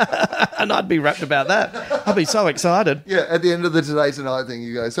 Yeah. And I'd be rapt about that. I'd be so excited. Yeah, at the end of the Today Tonight thing,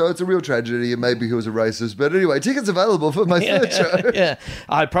 you go, so it's a real tragedy and maybe he was a racist. But anyway, tickets available for my third show. Yeah.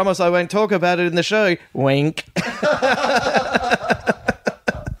 I promise I won't talk about it in the show. Wink.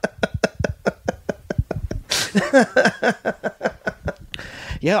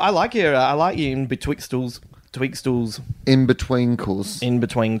 Yeah, I like you. I like you in Betwiexels. In between calls. In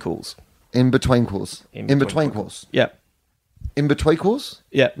between calls. In between calls. In between calls. Yeah. In between calls?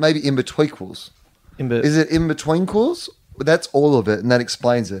 Yeah. Maybe in between calls. Is it in between calls? That's all of it, and that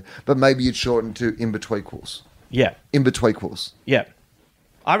explains it. But maybe you'd shorten to in between calls. Yeah. In between calls. Yeah.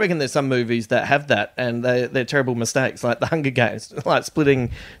 I reckon there's some movies that have that, and they're terrible mistakes, like The Hunger Games, like splitting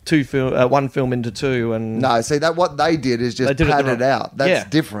one film into two. And no, see that what they did is just pad it out. That's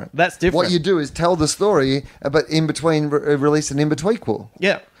different. That's different. What you do is tell the story, but in between release an in betweequel.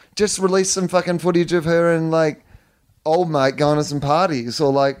 Yeah, just release some fucking footage of her and like old mate going to some parties,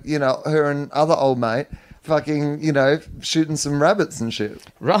 or like her and other old mate fucking shooting some rabbits and shit.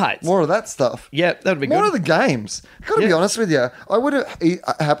 Right. More of that stuff. Yeah, that would be good. More of the games. Gotta be honest with you. I would have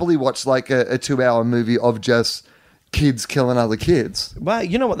happily watched like a 2-hour movie of just kids killing other kids. Well,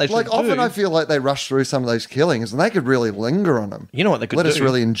 you know what they should do? Like, often I feel like they rush through some of those killings and they could really linger on them. You know what they could do? Let us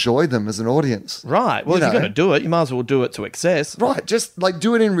really enjoy them as an audience. Right. Well, if you're going to do it, you might as well do it to excess. Right. Just like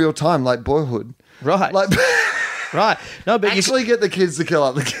do it in real time, like Boyhood. Right. Like... Right. No, but actually get the kids to kill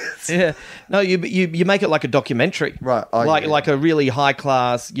other kids. Yeah. No, you make it like a documentary. Right. Like a really high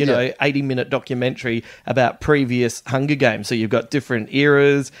class, 80-minute documentary about previous Hunger Games. So you've got different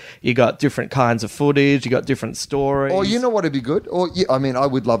eras, you got different kinds of footage, you got different stories. Or you know what'd be good? Or I mean, I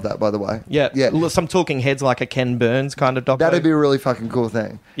would love that, by the way. Yeah. Yeah. Some talking heads like a Ken Burns kind of documentary. That'd be a really fucking cool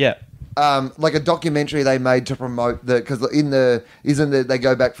thing. Yeah. Like a documentary they made to promote because they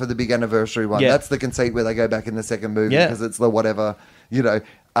go back for the big anniversary one. Yeah. That's the conceit where they go back in the second movie Yeah. because it's the whatever,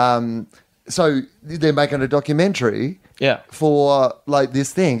 so they're making a documentary for like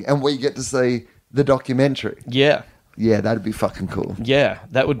this thing, and we get to see the documentary. Yeah. Yeah, that'd be fucking cool. Yeah,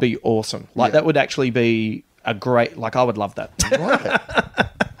 that would be awesome. Like that would actually be a great. Like I would love that. Right.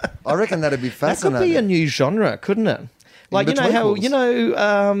 I reckon that'd be fascinating. That could be a new genre, couldn't it? Like but you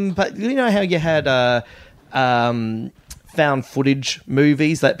know how you had found footage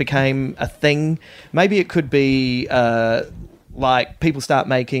movies that became a thing. Maybe it could be like people start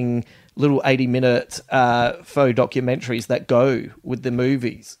making little 80-minute faux documentaries that go with the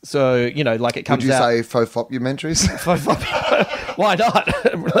movies. So, like it comes out... Would you say FOFOP-umentaries? Why not?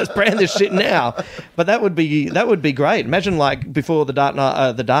 Let's brand this shit now. But that would be great. Imagine like before the Dark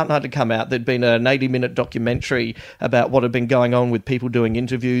Knight had come out, there'd been an 80-minute documentary about what had been going on with people doing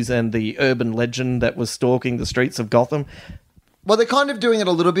interviews and the urban legend that was stalking the streets of Gotham. Well, they're kind of doing it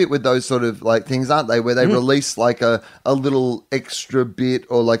a little bit with those sort of like things, aren't they? Where they release like a little extra bit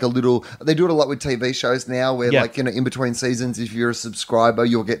or like a little... They do it a lot with TV shows now where like, in between seasons, if you're a subscriber,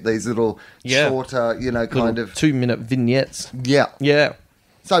 you'll get these little shorter, kind of... 2-minute vignettes. Yeah. Yeah.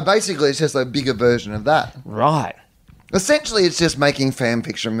 So basically it's just a bigger version of that. Right. Essentially it's just making fan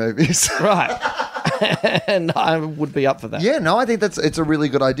fiction movies. Right. And I would be up for that. Yeah, no, I think it's a really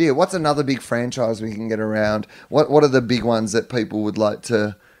good idea. What's another big franchise we can get around? What are the big ones that people would like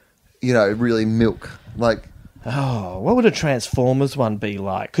to, really milk? Like, what would a Transformers one be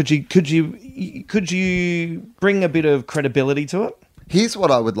like? Could you bring a bit of credibility to it? Here's what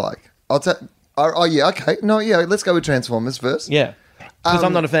I would like. Oh yeah, okay. No, yeah, let's go with Transformers first. Yeah. Because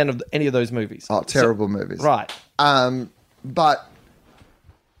I'm not a fan of any of those movies. Oh, terrible movies. Right. But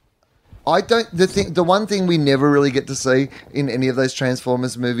I don't. The one thing we never really get to see in any of those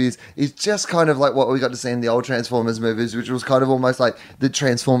Transformers movies is just kind of like what we got to see in the old Transformers movies, which was kind of almost like the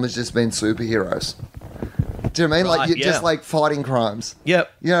Transformers just being superheroes. Do you know what I mean? Right, Like you're just like fighting crimes.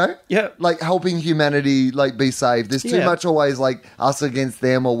 Yep. Yep. Like helping humanity like be saved. There's too much always like us against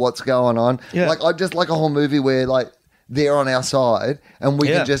them or what's going on. Yeah. Like I just like a whole movie where like they're on our side and we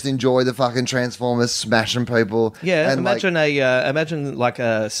can just enjoy the fucking Transformers smashing people. Yeah, and imagine like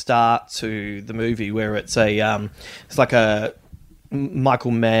a start to the movie where it's it's like a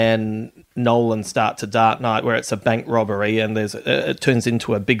Michael Mann, Nolan start to Dark Knight, where it's a bank robbery and it turns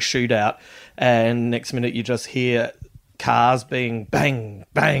into a big shootout, and next minute you just hear cars being bang,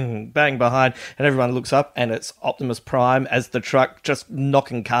 bang, bang behind, and everyone looks up, and it's Optimus Prime as the truck just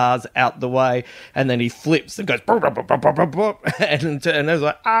knocking cars out the way, and then he flips and goes, "Bop, bop, bop, bop, bop, bop," and I was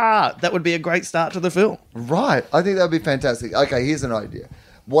like, that would be a great start to the film. Right. I think that would be fantastic. Okay, here's an idea.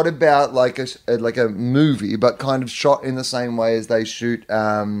 What about like a movie, but kind of shot in the same way as they shoot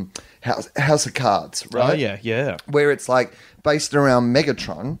House of Cards, right? Oh, yeah. Where it's like based around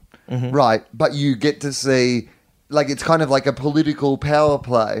Megatron, right? But you get to see, like, it's kind of like a political power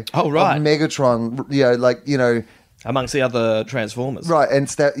play. Oh, right. Of Megatron, Amongst the other Transformers. right, and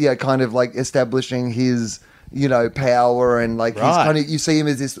kind of like establishing his, power, and like he's kind of, you see him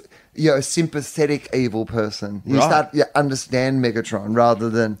as this, sympathetic evil person. You start understand Megatron rather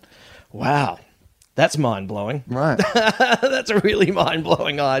than. Wow. That's mind-blowing. Right. That's a really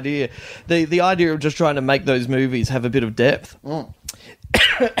mind-blowing idea. The idea of just trying to make those movies have a bit of depth.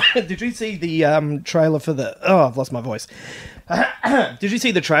 Did you see the trailer for the... Oh, I've lost my voice. Did you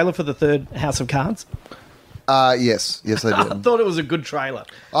see the trailer for the third House of Cards? Yes, I did. I thought it was a good trailer.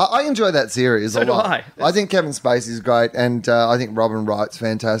 I enjoy that series a lot. Do I. I think Kevin Spacey's great, and I think Robin Wright's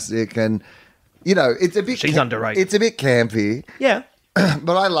fantastic, and it's a bit... She's underrated. It's a bit campy. Yeah.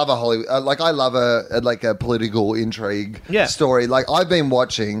 But I love a Hollywood... I love a political intrigue story. Like, I've been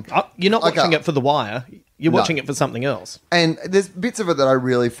watching... You're not watching it for The Wire. You're watching it for something else. And there's bits of it that I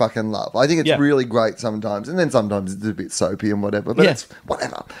really fucking love. I think it's really great sometimes, and then sometimes it's a bit soapy and whatever, but it's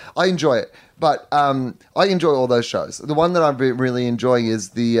whatever. I enjoy it. But I enjoy all those shows. The one that I've been really enjoying is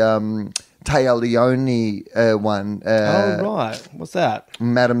the Taya Leone one. Oh, right. What's that?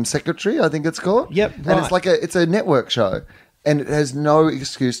 Madam Secretary, I think it's called. Yep, And it's right. it's a network show, and it has no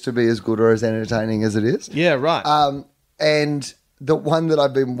excuse to be as good or as entertaining as it is. Yeah, right. And the one that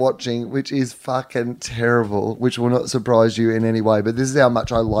I've been watching, which is fucking terrible, which will not surprise you in any way, but this is how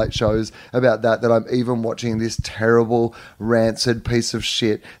much I like shows about that I'm even watching this terrible, rancid piece of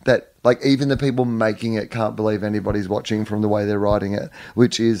shit that, like, even the people making it can't believe anybody's watching from the way they're writing it,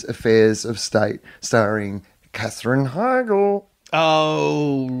 which is Affairs of State, starring Katherine Heigl.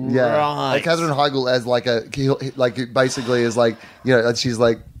 Oh, Yeah. right. Like Katherine Heigl as basically as she's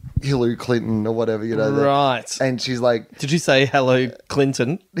like Hillary Clinton or whatever, Right. And she's like... Did you say hello,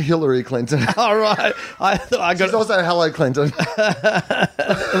 Clinton? Hillary Clinton. All right. I got... She's also Hello Clinton.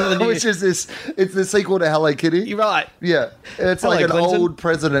 Which is it's the sequel to Hello Kitty. You're right. Yeah. It's Hello, like an Clinton. old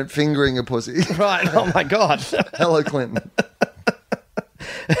president fingering a pussy. Right. Oh, my God. Hello Clinton.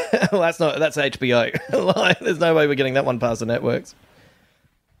 Well, that's HBO. Like, there's no way we're getting that one past the networks.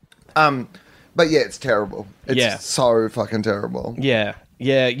 But yeah, it's terrible. It's Yeah. so fucking terrible. Yeah.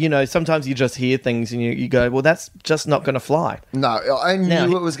 Yeah. Sometimes you just hear things and you go, well, that's just not going to fly. No, I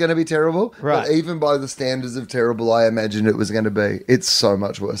knew it was going to be terrible. Right. But even by the standards of terrible I imagined it was going to be, it's so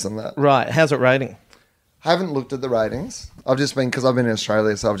much worse than that. Right. How's it rating? Haven't looked at the ratings. I've just been, because I've been in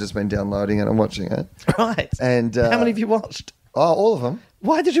Australia, so I've just been downloading it and watching it. Right. And how many have you watched? Oh, all of them.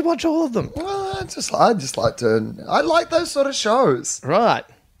 Why did you watch all of them? Well, I like those sort of shows. Right.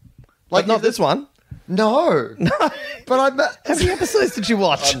 Like, not this one. No. No. But How many episodes did you I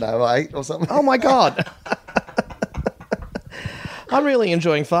watch? don't know, 8 or something. Oh, my God. I'm really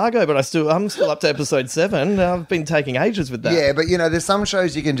enjoying Fargo, but I'm still up to episode 7. I've been taking ages with that. Yeah, but there's some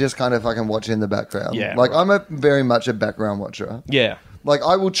shows you can just kind of fucking watch in the background. Yeah, like, right. I'm very much a background watcher. Yeah. Like,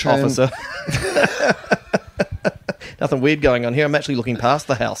 I will churn... Officer. Nothing weird going on here. I'm actually looking past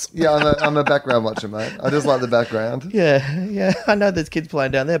the house. Yeah, I'm a background watcher, mate. I just like the background. Yeah. I know there's kids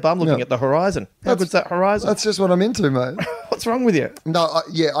playing down there, but I'm looking at the horizon. How good's that horizon? That's just what I'm into, mate. What's wrong with you? No,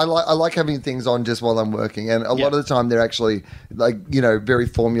 I like having things on just while I'm working, and a lot of the time they're actually very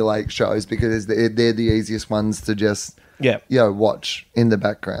formulaic shows because they're the easiest ones to just watch in the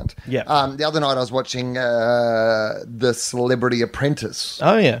background. Yeah. The other night I was watching The Celebrity Apprentice.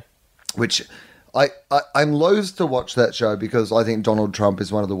 Oh yeah. Which I'm loath to watch that show because I think Donald Trump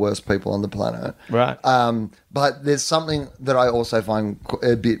is one of the worst people on the planet. Right. But there's something that I also find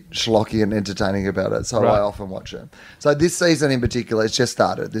a bit schlocky and entertaining about it, so I often watch it. So this season in particular, it's just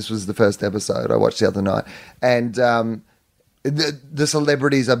started. This was the first episode I watched the other night. And the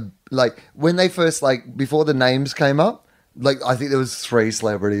celebrities are, like, when they first, like, before the names came up, like, I think there was 3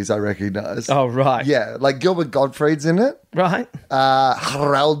 celebrities I recognised. Oh, right. Yeah, like Gilbert Gottfried's in it. Right.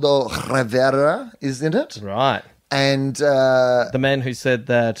 Geraldo Rivera is in it. Right. And the man who said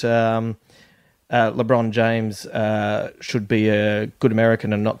that LeBron James should be a good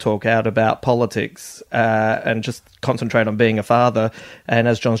American and not talk out about politics and just concentrate on being a father. And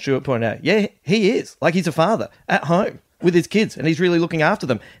as Jon Stewart pointed out, yeah, he is. Like, he's a father at home. with his kids, and he's really looking after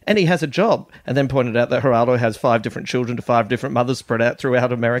them, and he has a job. And then pointed out that Geraldo has 5 different children to 5 different mothers spread out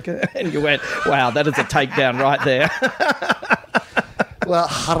throughout America. And you went, wow, that is a takedown right there. Well,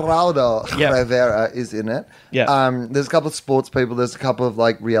 Geraldo Rivera is in it. Yeah. There's a couple of sports people. There's a couple of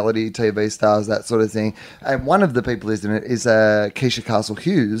like reality TV stars, that sort of thing. And one of the people who's in it is Keisha Castle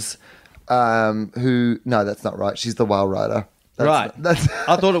Hughes, who, no, that's not right. She's the whale rider. Right. I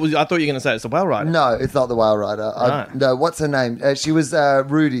thought you were going to say it's the whale rider. No, it's not the whale rider. Right. No, what's her name? She was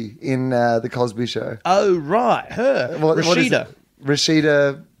Rudy in the Cosby Show. Oh, right. Her. What is Rashida. it?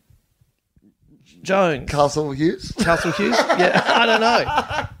 Rashida Jones. Castle Hughes? Castle Hughes? Yeah, I don't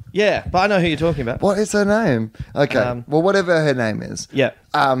know. Yeah, but I know who you're talking about. What is her name? Okay. Well, whatever her name is. Yeah.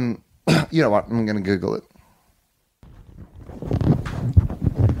 You know what? I'm going to Google it.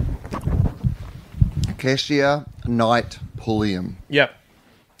 Keisha Knight Pulliam. Yep.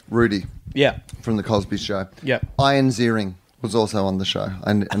 Rudy Yeah. from the Cosby Show. Yep. Ian Ziering was also on the show.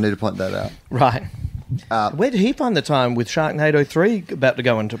 I need to point that out. Right. Where did he find the time with Sharknado 3 about to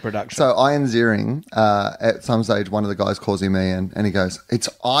go into production? So Ian Ziering, at some stage, one of the guys calls him Ian, and he goes, "It's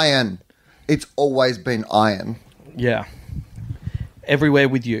Iron. It's always been Iron." Yeah. Everywhere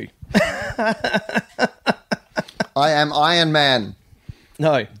with you. I am Iron Man.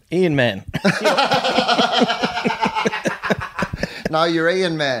 No, Ian Man. No, you're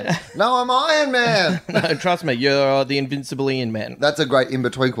Ian Man. No, I'm Iron Man. No, trust me, you're the invincible Ian Man. That's a great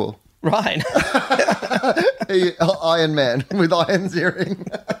Inbetweequel. Right. Iron Man with Iron Ziering.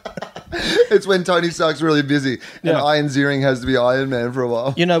 It's when Tony Stark's really busy and Iron Ziering has to be Iron Man for a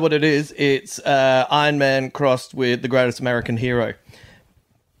while. You know what it is? It's Iron Man crossed with the greatest American hero.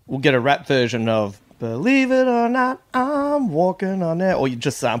 We'll get a rap version of "Believe It or Not, I'm Walking on Air," or you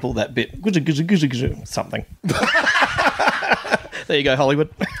just sample that bit. Something. There you go, Hollywood.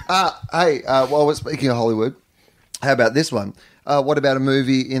 Hey, while we're speaking of Hollywood, how about this one? What about a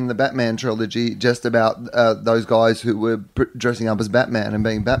movie in the Batman trilogy just about those guys who were dressing up as Batman and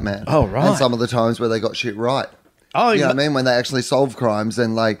being Batman? Oh, right. And some of the times where they got shit right. Oh, you know what I mean? When they actually solved crimes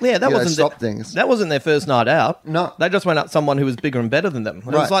and stop things. That wasn't their first night out. No. They just went up someone who was bigger and better than them. It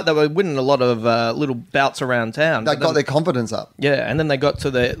was like they were winning a lot of little bouts around town. They got their confidence up. Yeah, and then they got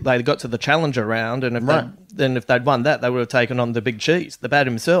to the challenger round, and if they'd won that, they would have taken on the big cheese, the Bat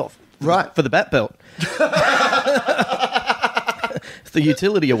himself. Right. For the Bat belt. It's the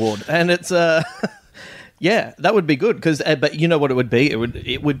utility award. And it's yeah, that would be good because but you know what it would be? It would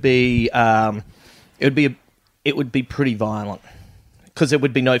be pretty violent because there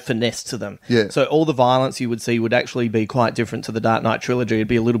would be no finesse to them. Yeah. So all the violence you would see would actually be quite different to the Dark Knight trilogy. It'd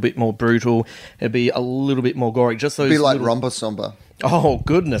be a little bit more brutal. It'd be a little bit more gory. Just those. It'd be like Romper Somber. Oh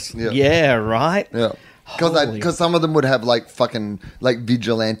goodness. Yeah. Right. Yeah. Because some of them would have like fucking like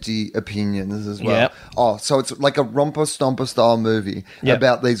vigilante opinions as well. Yep. Oh, so it's like a Romper Stomper style movie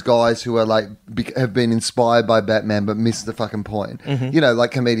about these guys who are like have been inspired by Batman but missed the fucking point. Mm-hmm. You know,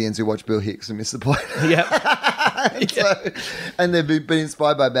 like comedians who watch Bill Hicks and miss the point. Yeah. And they've been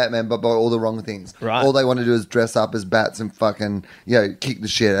inspired by Batman but by all the wrong things. Right. All they want to do is dress up as bats and fucking kick the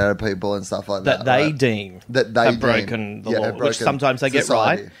shit out of people and stuff like that. They deem that they have broken the law, which sometimes they get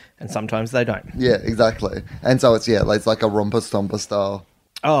right and sometimes they don't. Yeah, exactly. And so it's like a Romper Stomper style.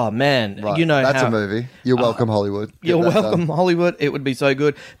 Oh man, Right. you know that's how, a movie. You're welcome, Hollywood. You're welcome, Hollywood. It would be so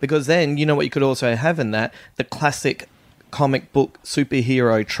good because then you know what you could also have in that the classic comic book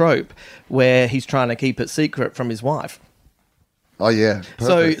superhero trope where he's trying to keep it secret from his wife. Oh yeah.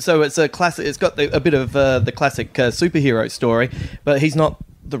 Perfect. So it's a classic. It's got a bit of the classic superhero story, but he's not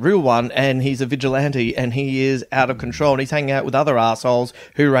the real one, and he's a vigilante, and he is out of control, and he's hanging out with other assholes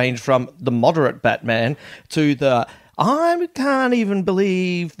who range from the moderate Batman to the I can't even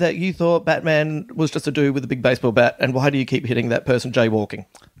believe that you thought Batman was just a dude with a big baseball bat, and why do you keep hitting that person jaywalking?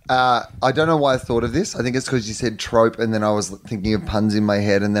 I don't know why I thought of this. I think it's because you said trope, and then I was thinking of puns in my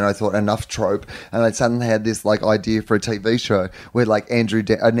head, and then I thought enough trope, and I suddenly had this like idea for a TV show where like an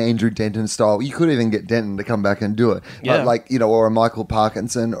Andrew Denton style. You could even get Denton to come back and do it, but like or a Michael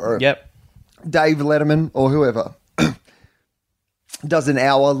Parkinson or Dave Letterman or whoever does an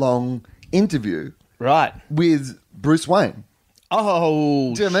hour-long interview, right, with Bruce Wayne.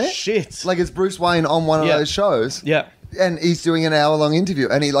 Oh, do you know what I mean? Shit! Like it's Bruce Wayne on one of those shows. Yeah. And he's doing an hour-long interview,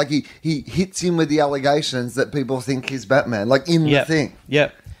 and he hits him with the allegations that people think he's Batman, like in the thing.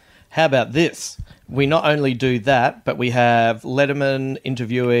 Yep. How about this? We not only do that, but we have Letterman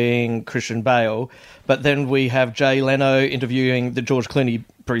interviewing Christian Bale, but then we have Jay Leno interviewing the George Clooney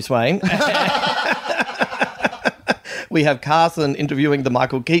Bruce Wayne. We have Carson interviewing the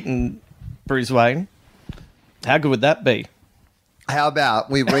Michael Keaton Bruce Wayne. How good would that be? How about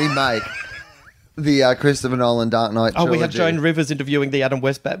we remake the Christopher Nolan Dark Knight trilogy. We have Joan Rivers interviewing the Adam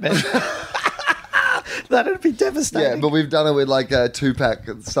West Batman. That'd be devastating. Yeah, but we've done it with like a 2-pack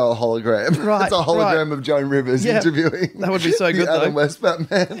style hologram. Right, It's a hologram of Joan Rivers interviewing. That would be so good, the Adam though. West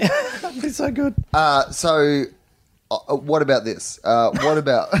Batman. That'd be so good. So, what about this? What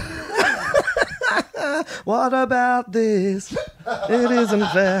about... What about this? It isn't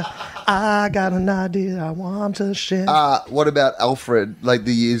fair. I got an idea I want to share. What about Alfred? Like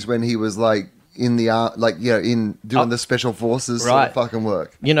the years when he was like in the in doing the special forces sort of fucking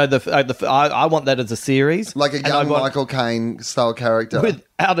work. You know, I want that as a series, Like a young Michael Caine style character.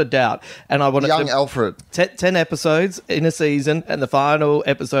 without a doubt. And I want young Alfred. 10 episodes in a season, and the final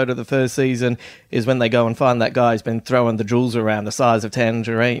episode of the first season is when they go and find that guy who's been throwing the jewels around the size of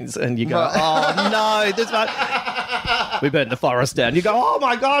tangerines, and you go, oh no, this one. We burned the forest down. You go, oh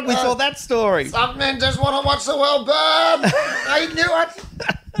my God, we saw that story. Some men just want to watch the world burn. I knew it.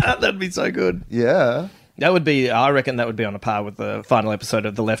 That'd be so good. Yeah. That would be, I reckon that would be on a par with the final episode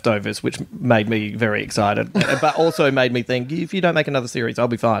of The Leftovers, which made me very excited, but also made me think, if you don't make another series, I'll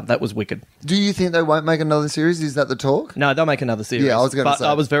be fine. That was wicked. Do you think they won't make another series? Is that the talk? No, they'll make another series. Yeah, I was going to say.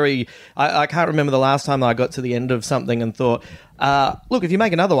 I was I can't remember the last time I got to the end of something and thought, look, if you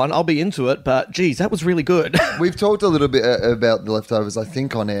make another one, I'll be into it, but geez, that was really good. We've talked a little bit about The Leftovers, I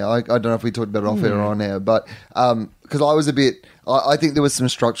think, on air. I don't know if we talked about it off air or on air, but because I was a bit... I think there was some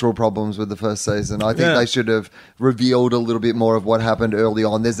structural problems with the first season. I think they should have revealed a little bit more of what happened early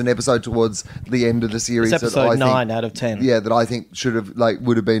on. There's an episode towards the end of the series. It's episode 9 out of 10. Yeah, that I think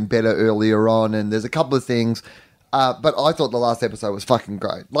would have been better earlier on. And there's a couple of things. But I thought the last episode was fucking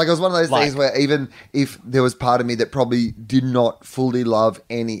great. Like, it was one of those things where even if there was part of me that probably did not fully love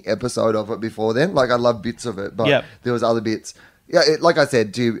any episode of it before then, like I loved bits of it, but there was other bits. Yeah, like I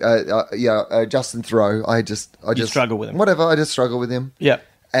said, Justin Theroux, I just struggle with him. Whatever, I just struggle with him. Yeah.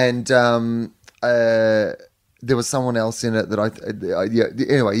 And there was someone else in it that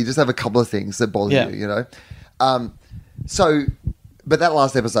anyway, you just have a couple of things that bother you, you know? But that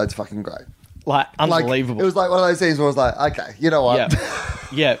last episode's fucking great. Like, unbelievable. It was like one of those things where I was like, okay, you know what?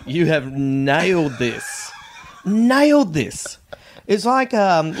 Yeah, you have nailed this. Nailed this. It's like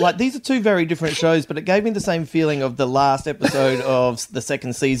these are two very different shows, but it gave me the same feeling of the last episode of the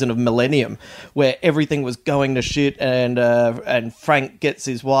second season of Millennium, where everything was going to shit, and Frank gets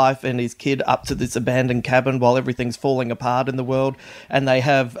his wife and his kid up to this abandoned cabin while everything's falling apart in the world, and they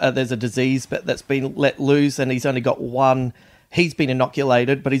have there's a disease that's been let loose, and he's only got one. He's been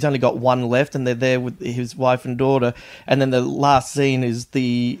inoculated, but he's only got one left, and they're there with his wife and daughter. And then the last scene is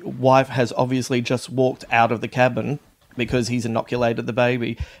the wife has obviously just walked out of the cabin because he's inoculated the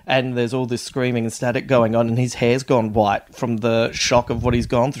baby, and there's all this screaming and static going on, and his hair's gone white from the shock of what he's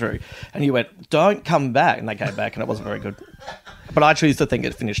gone through. And you went, don't come back. And they came back, and it wasn't very good. But I choose to think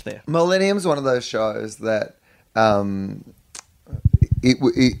it finished there. Millennium's one of those shows that it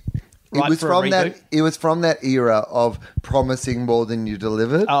was from that era of promising more than you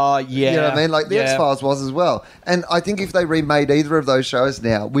delivered. Oh, yeah. You know what I mean? Like the X-Files was as well. And I think if they remade either of those shows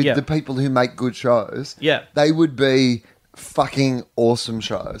now with the people who make good shows, they would be fucking awesome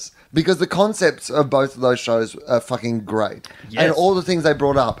shows. Because the concepts of both of those shows are fucking great. Yes. And all the things they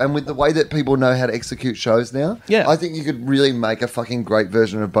brought up. And with the way that people know how to execute shows now, I think you could really make a fucking great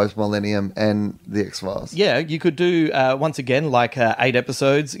version of both Millennium and The X-Files. Yeah, you could do, once again, like 8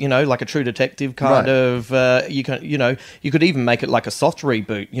 episodes, you know, like a True Detective kind of, you could even make it like a soft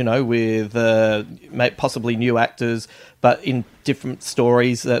reboot, you know, with possibly new actors, but in different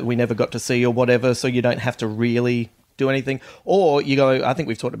stories that we never got to see or whatever, so you don't have to really do anything. Or you go, I think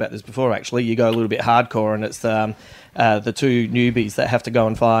we've talked about this before actually, you go a little bit hardcore, and it's the two newbies that have to go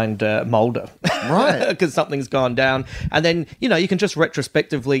and find Mulder. Right. Because something's gone down. And then, you know, you can just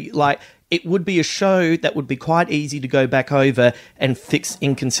retrospectively, like, it would be a show that would be quite easy to go back over and fix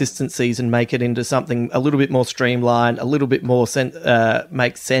inconsistencies and make it into something a little bit more streamlined, a little bit more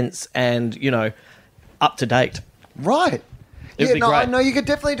make sense and, you know, up to date. Right. It'd be great. No, you could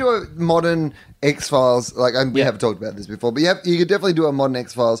definitely do a modern X-Files, like, and we have talked about this before, but you could definitely do a modern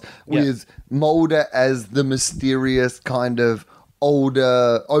X-Files with Mulder as the mysterious kind of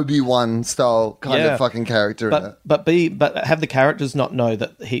older Obi-Wan style kind of fucking character in it. But have the characters not know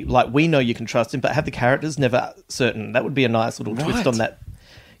that he, like, we know you can trust him, but have the characters never certain. That would be a nice little twist on that.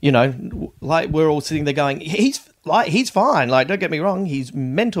 You know, like, we're all sitting there going, he's fine. Like, don't get me wrong, he's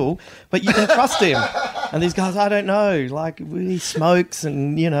mental, but you can trust him. And these guys, I don't know, like, he smokes,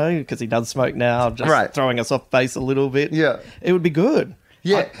 and, you know, because he does smoke now, just throwing us off base a little bit. Yeah. It would be good.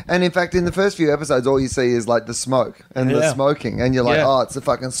 Yeah, and in fact, in the first few episodes, all you see is, like, the smoke and the smoking, and you're like, oh, it's the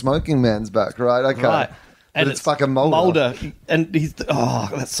fucking smoking man's back, right? Okay. Right. But it's fucking Mulder. And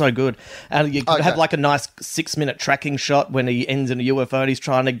that's so good. And you could have like a nice 6-minute tracking shot when he ends in a UFO and he's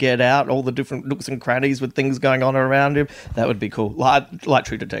trying to get out, all the different nooks and crannies with things going on around him. That would be cool. Like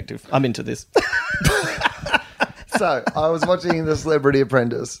True Detective. I'm into this. So, I was watching The Celebrity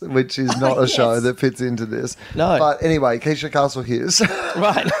Apprentice, which is not a show that fits into this. No. But anyway, Keisha Castle Hughes.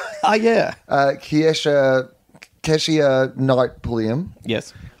 Right. Oh, yeah. Keshia Knight Pulliam.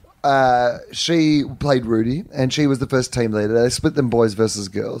 Yes. She played Rudy, and she was the first team leader. They split them boys versus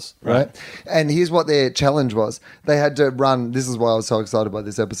girls, right? And here's what their challenge was. They had to run, this is why I was so excited by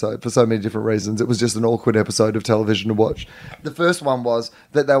this episode, for so many different reasons. It was just an awkward episode of television to watch. The first one was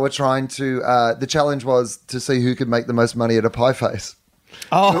that they were trying to, the challenge was to see who could make the most money at a pie face.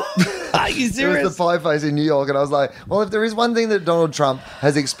 Oh, are you It serious? was the pie face in New York, and I was like, well, if there is one thing that Donald Trump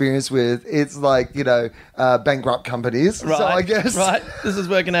has experience with, it's like, bankrupt companies. Right, so I guess... Right, this is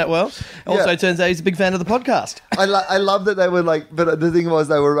working out well. Also, turns out he's a big fan of the podcast. I love that they were like, but the thing was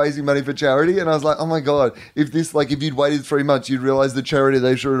they were raising money for charity, and I was like, oh my God, if you'd waited 3 months, you'd realise the charity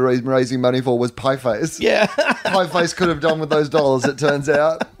they should have been raising money for was Pie Face. Yeah. Pie Face could have done with those dollars, it turns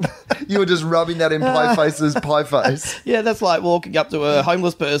out. You were just rubbing that in Pie Face's Pie Face. Yeah, that's like walking up to a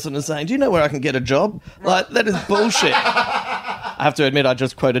homeless person and saying, do you know where I can get a job? Like, that is bullshit. I have to admit, I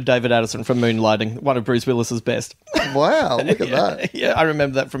just quoted David Addison from Moonlighting, one of Bruce Willis's best. Wow, look at that. Yeah, I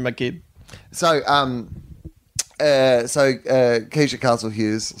remember that from my kid. So, Keisha Castle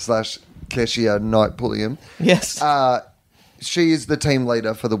Hughes / Keshia Knight Pulliam. Yes. She is the team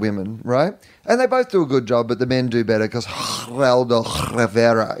leader for the women, right? And they both do a good job, but the men do better because Geraldo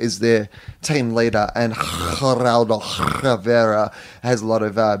Rivera is their team leader, and Geraldo Rivera has a lot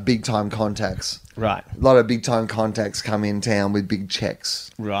of big-time contacts. Right. A lot of big-time contacts come in town with big checks.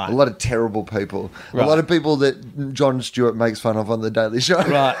 Right. A lot of terrible people. Right. A lot of people that Jon Stewart makes fun of on The Daily Show.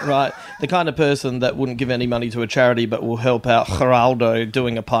 Right. The kind of person that wouldn't give any money to a charity but will help out Geraldo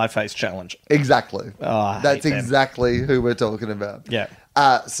doing a pie face challenge. Exactly. Oh, I hate That's them. exactly who we're talking about. Yeah.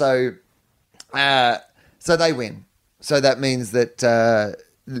 So they win. So that means that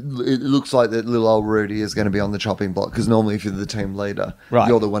it looks like that little old Rudy is going to be on the chopping block, because normally if you're the team leader, right,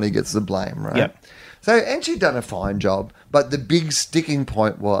 you're the one who gets the blame, right? Yep. So, and she'd done a fine job, but the big sticking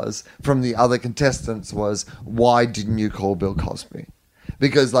point was, from the other contestants, was, why didn't you call Bill Cosby?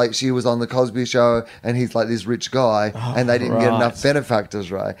 Because, like, she was on the Cosby Show, and he's like this rich guy, and they didn't get enough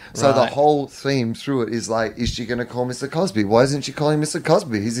benefactors, right? So the whole theme through it is like, is she going to call Mr. Cosby? Why isn't she calling Mr.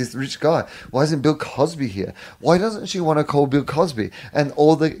 Cosby? He's this rich guy. Why isn't Bill Cosby here? Why doesn't she want to call Bill Cosby? And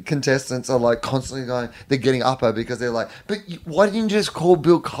all the contestants are like constantly going, they're getting up her because they're like, but why didn't you just call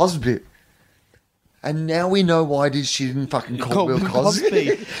Bill Cosby? And now we know why she didn't fucking call Bill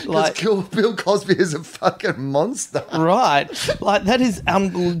Cosby. Because Bill Cosby is a fucking monster. Right. Like, that is...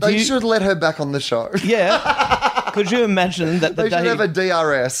 they should let her back on the show. Yeah. Could you imagine that they should have a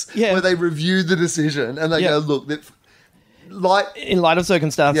DRS where they review the decision and they go, look... in light of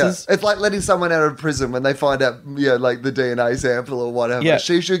circumstances. Yeah, it's like letting someone out of prison when they find out, like the DNA sample or whatever. Yeah.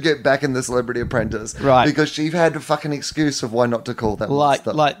 She should get back in the Celebrity Apprentice. Right. Because she had a fucking excuse of why not to call that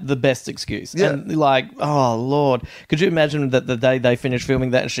monster. Like the best excuse. Yeah. And oh, Lord. Could you imagine that the day they finished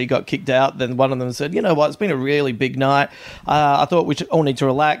filming that and she got kicked out, then one of them said, you know what, it's been a really big night. I thought we should all need to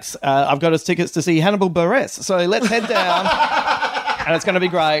relax. I've got us tickets to see Hannibal Buress. So let's head down and it's going to be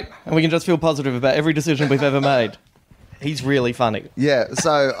great. And we can just feel positive about every decision we've ever made. He's really funny. Yeah,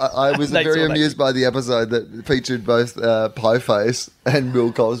 so I was very amused by the episode that featured both Pie Face and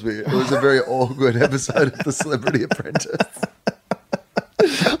Bill Cosby. It was a very awkward episode of The Celebrity Apprentice.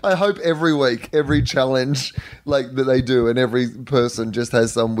 I hope every week, every challenge that they do, and every person just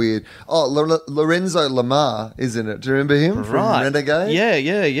has some weird... Oh, Lorenzo Lamar is in it. Do you remember him from Renegade? Yeah.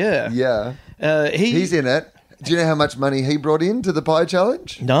 Yeah. He's in it. Do you know how much money he brought in to the pie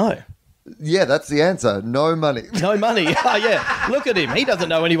challenge? No. Yeah, that's the answer. No money. No money. Oh, yeah. Look at him. He doesn't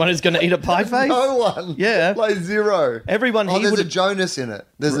know anyone who's going to eat a pie face. No one. Yeah. Like zero. Everyone. There's a Jonas in it.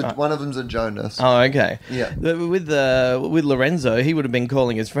 One of them's a Jonas. Oh, okay. Yeah. With Lorenzo, he would have been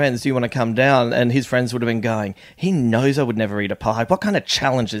calling his friends, do you want to come down? And his friends would have been going, he knows I would never eat a pie. What kind of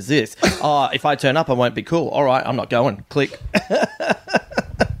challenge is this? If I turn up, I won't be cool. All right, I'm not going. Click.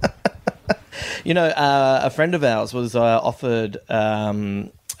 A friend of ours was offered...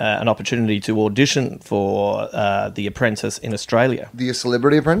 an opportunity to audition for The Apprentice in Australia. The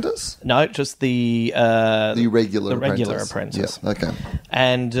Celebrity Apprentice? No, just the regular Apprentice. Yeah, okay.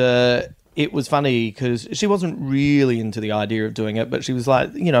 And it was funny because she wasn't really into the idea of doing it, but she was like,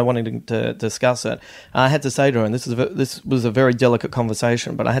 wanting to discuss it. I had to say to her, and this was a very delicate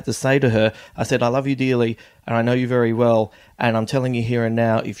conversation, but I had to say to her, I said, I love you dearly, and I know you very well, and I'm telling you here and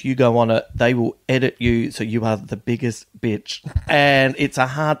now, if you go on it, they will edit you, so you are the biggest bitch. And it's a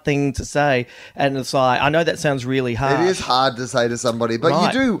hard thing to say, and it's like, I know that sounds really hard. It is hard to say to somebody, but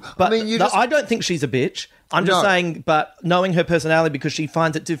Right. you do. But I I don't think she's a bitch. I'm just saying, but knowing her personality, because she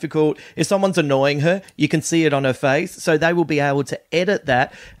finds it difficult, if someone's annoying her, you can see it on her face. So they will be able to edit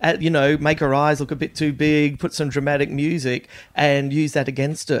that, make her eyes look a bit too big, put some dramatic music, and use that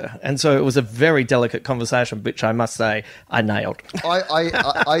against her. And so it was a very delicate conversation, which I must say I nailed.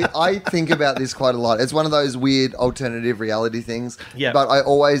 I think about this quite a lot. It's one of those weird alternative reality things. Yeah. But I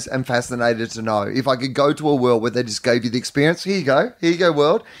always am fascinated to know if I could go to a world where they just gave you the experience. Here you go,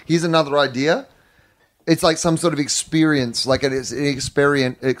 world. Here's another idea. It's like some sort of experience, like it's an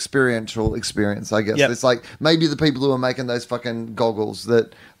experiential experience, I guess. Yep. It's like maybe the people who are making those fucking goggles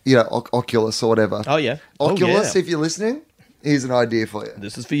that, Oculus or whatever. Oh, yeah. Oculus, Oh, yeah. if you're listening, here's an idea for you.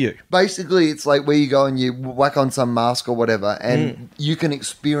 This is for you. Basically, it's like where you go and you whack on some mask or whatever, and you can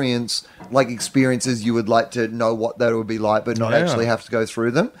experience like experiences you would like to know what that would be like, but not actually have to go through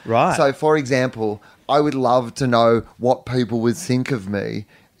them. Right. So, for example, I would love to know what people would think of me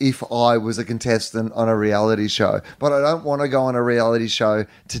if I was a contestant on a reality show. But I don't want to go on a reality show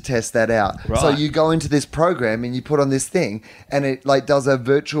to test that out. Right. So you go into this program and you put on this thing and it like does a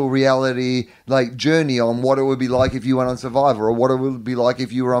virtual reality like journey on what it would be like if you went on Survivor or what it would be like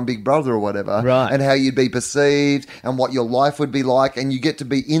if you were on Big Brother or whatever. Right. And how you'd be perceived and what your life would be like. And you get to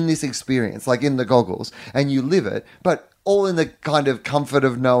be in this experience, like in the goggles, and you live it, but all in the kind of comfort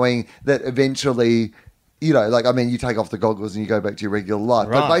of knowing that eventually... you take off the goggles and you go back to your regular life.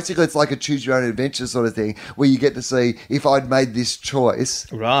 Right. But basically, it's like a choose your own adventure sort of thing where you get to see if I'd made this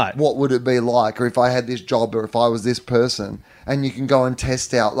choice, Right. what would it be like? Or if I had this job or if I was this person. And you can go and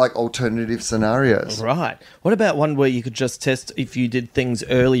test out like alternative scenarios. Right. What about one where you could just test if you did things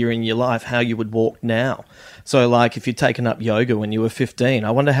earlier in your life, how you would walk now? So like if you'd taken up yoga when you were 15,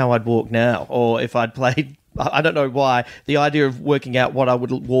 I wonder how I'd walk now. Or if I'd played... I don't know why. The idea of working out what I would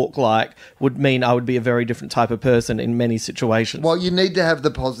walk like would mean I would be a very different type of person in many situations. Well, you need to have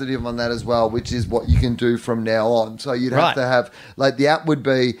the positive on that as well, which is what you can do from now on. So you'd have to have, like, the app would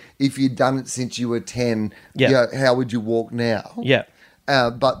be if you'd done it since you were 10, how would you walk now? Yeah.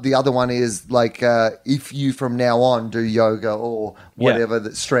 But the other one is like if you from now on do yoga or whatever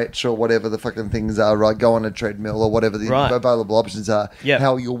that stretch or whatever the fucking things are, right? Go on a treadmill or whatever the available options are. Yeah.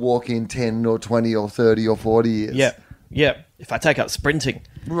 How you'll walk in 10 or 20 or 30 or 40 years. Yeah. Yeah. If I take up sprinting.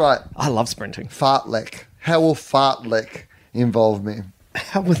 Right. I love sprinting. Fartlek. How will fartlek involve me?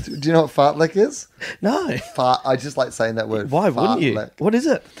 Do you know what fartlek is? No. I just like saying that word. Why wouldn't you? Fartlek. What is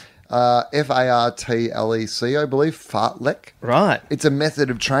it? Fartlek, I believe, fartlek. Right. It's a method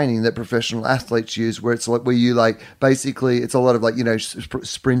of training that professional athletes use where it's like where you like basically it's a lot of like,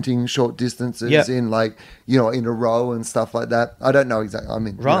 sprinting short distances in like, in a row and stuff like that. I don't know exactly. I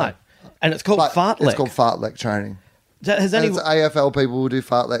mean, right. And it's called fartlek. It's called fartlek training. Has And it's AFL people will do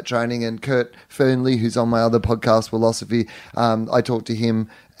fartlek training, and Kurt Fernley, who's on my other podcast, Philosophy, I talked to him,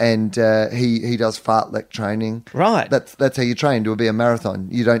 and he does fartlek training. Right. That's how you train to be a marathon.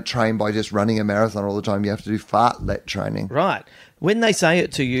 You don't train by just running a marathon all the time. You have to do fartlek training. Right. When they say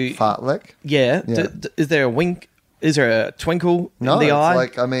it to you... Fartlek? Yeah. Is there a wink? Is there a twinkle in the eye?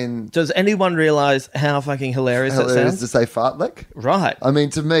 Like, I mean... Does anyone realise how fucking hilarious that sounds? To say fartlek? Right. I mean,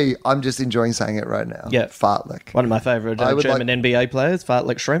 to me, I'm just enjoying saying it right now. Yeah. Fartlek. One of my favourite German NBA players,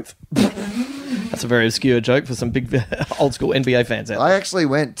 Fartlek Shrimp. That's a very obscure joke for some big old school NBA fans out there. I actually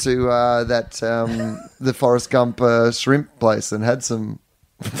went to the Forrest Gump shrimp place and had some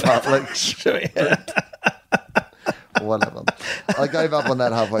fartlek shrimp. Whatever. I gave up on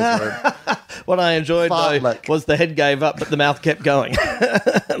that halfway through. What I enjoyed, though, was the head gave up, but the mouth kept going.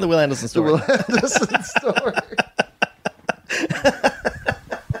 The Will Anderson story. The Will Anderson story.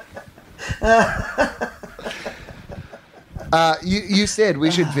 You said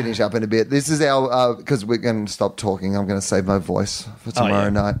we should finish up in a bit. This is our... because we're going to stop talking. I'm going to save my voice for tomorrow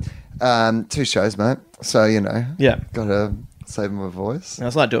night. 2 shows, mate. So, Yeah. got to save my voice. Now,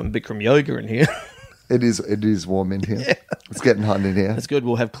 it's like doing Bikram yoga in here. It is warm in here. Yeah. It's getting hot in here. That's good.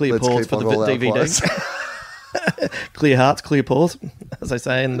 We'll have clear Let's paws keep for the on all our DVD. clothes. Clear hearts, clear paws, as they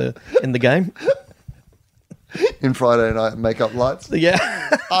say in the game. In Friday night makeup lights. Yeah.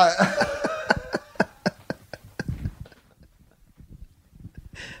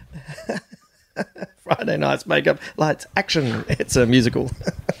 Friday night's makeup lights action. It's a musical.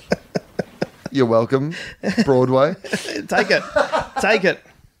 You're welcome, Broadway. Take it.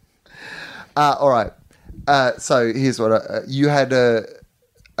 All right. So here's what you had a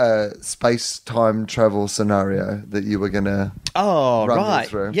space-time travel scenario that you were going to Oh, run me right.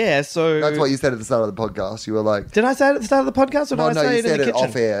 through. Yeah, so... That's what you said at the start of the podcast. You were like... Did I say it at the start of the podcast, or did I say you it in said the it kitchen?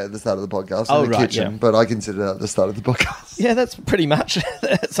 off air at the start of the podcast Oh, in the right, kitchen, yeah. but I consider that at the start of the podcast. Yeah, that's pretty much.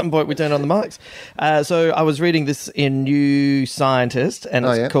 At some point, we turned on the mics. So I was reading this in New Scientist, and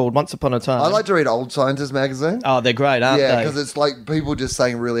it's called Once Upon a Time. I like to read Old Scientist magazine. Oh, they're great, aren't Yeah, they? because it's like people just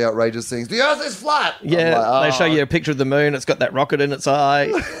saying really outrageous things. The Earth is flat. Yeah, I'm like, they show you a picture of the moon. It's got that rocket in its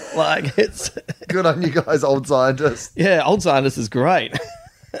eye. Like, it's... Good on you guys, Old Scientists. Yeah, Old Scientist is great.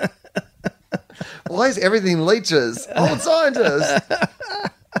 Why is everything leeches? Old Scientists.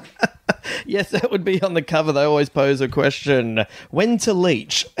 Yes, that would be on the cover. They always pose a question. When to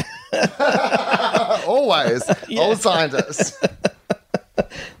leech? Always. Old Scientists.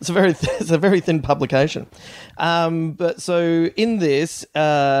 It's a very thin publication. But so in this,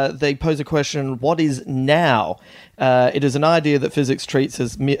 they pose a question: what is now? It is an idea that physics treats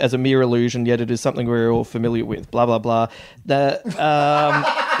as a mere illusion, yet it is something we're all familiar with. Blah blah blah.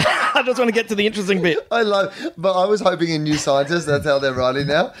 I just want to get to the interesting bit. But I was hoping in New Scientists, that's how they're writing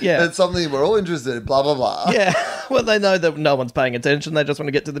now. Yeah. It's something we're all interested in, blah, blah, blah. Yeah. Well, they know that no one's paying attention. They just want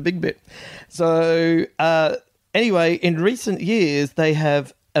to get to the big bit. So, anyway, in recent years, they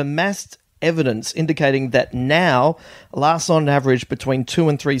have amassed evidence indicating that now lasts on average between 2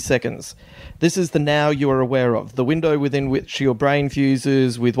 and 3 seconds. This is the now you are aware of, the window within which your brain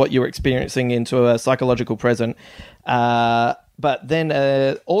fuses with what you're experiencing into a psychological present. But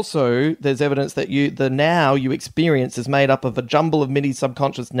then also there's evidence that the now you experience is made up of a jumble of mini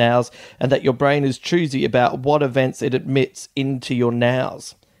subconscious nows, and that your brain is choosy about what events it admits into your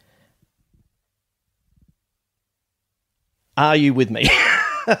nows. Are you with me?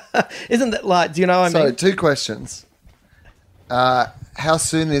 Isn't that like, do you know what I mean? So, 2 questions. How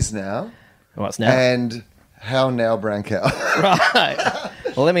soon is now? What's now? And how now, brown cow? Right.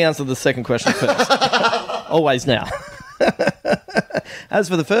 Well, let me answer the second question first. Always now. As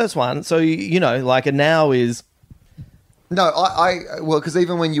for the first one, so, like a now is... No, well, because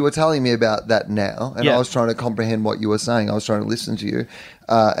even when you were telling me about that now, and Yeah. I was trying to comprehend what you were saying, I was trying to listen to you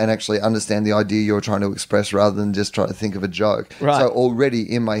and actually understand the idea you were trying to express rather than just try to think of a joke. Right. So already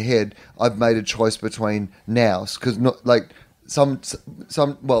in my head, I've made a choice between nows, because normally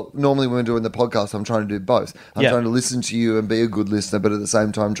when we're doing the podcast, I'm trying to do both. I'm trying to listen to you and be a good listener, but at the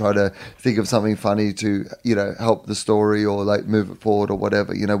same time try to think of something funny to, help the story or like move it forward or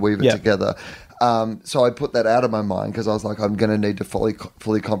whatever, weave it together. So I put that out of my mind because I was like, I'm going to need to fully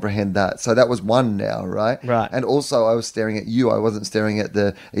comprehend that. So that was one now, right? Right. And also I was staring at you. I wasn't staring at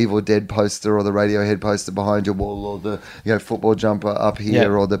the Evil Dead poster or the Radiohead poster behind your wall or the football jumper up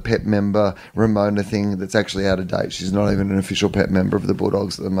here or the pet member Ramona thing that's actually out of date. She's not even an official pet member of the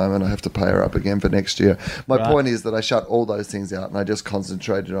Bulldogs at the moment. I have to pay her up again for next year. My point is that I shut all those things out and I just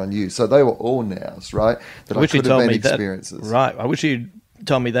concentrated on you. So they were all nows, right? That I could have been experiences. Right. I wish you'd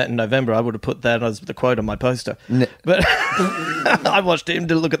told me that in November. I would have put that as the quote on my poster. But I watched him,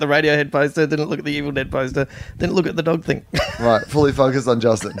 didn't look at the Radiohead poster, didn't look at the Evil Dead poster, didn't look at the dog thing. Right, fully focused on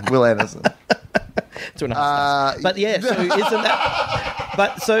Justin, Will Anderson. 2.5 stars. But yeah, so isn't that...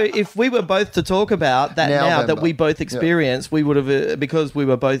 But so if we were both to talk about that now that we both experienced, we would have, because we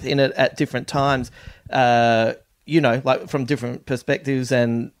were both in it at different times, like from different perspectives,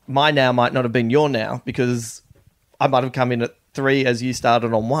 and my now might not have been your now because I might have come in at 3 as you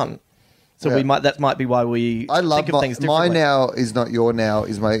started on 1. So that might be why we think of things differently. My now is not your now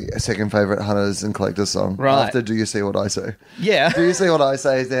is my second favourite Hunters and Collectors song. Right. After Do You See What I Say? Yeah. Do You See What I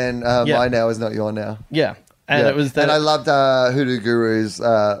Say, then my now is not your now. Yeah. And it was and I loved Hoodoo Guru's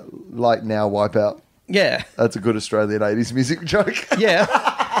Like Now Wipeout. Yeah. That's a good Australian 80s music joke.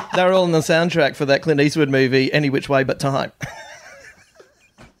 Yeah. They were all on the soundtrack for that Clint Eastwood movie, Any Which Way But Time.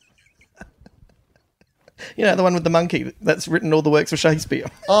 The one with the monkey that's written all the works of Shakespeare.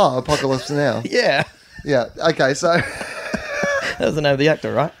 Oh, Apocalypse Now. Yeah. Yeah. Okay, so... That was the name of the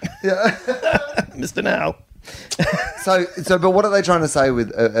actor, right? Yeah. Mr. Now. But what are they trying to say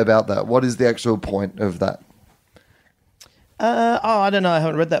about that? What is the actual point of that? I don't know. I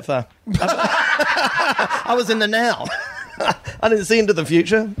haven't read that far. I was in the now. I didn't see into the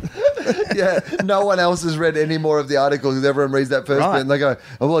future. Yeah, no one else has read any more of the article because everyone reads that first bit and they go,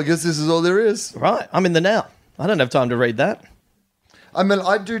 oh, well, I guess this is all there is. Right. I'm in the now. I don't have time to read that. I mean,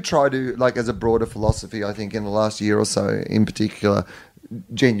 I do try to, like, as a broader philosophy, I think in the last year or so in particular,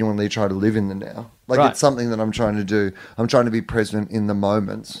 genuinely try to live in the now. Like, it's something that I'm trying to do. I'm trying to be present in the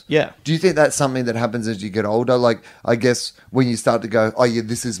moments. Yeah. Do you think that's something that happens as you get older? Like, I guess when you start to go, oh, yeah,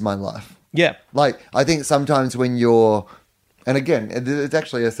 this is my life. Yeah. Like, I think sometimes when you're And again, it's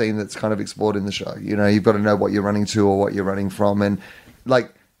actually a theme that's kind of explored in the show. You know, you've got to know what you're running to or what you're running from. And,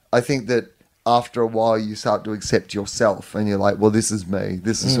 like, I think that after a while you start to accept yourself and you're like, well, this is me.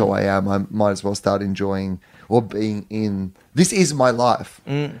 This is who I am. I might as well start enjoying or being in. This is my life.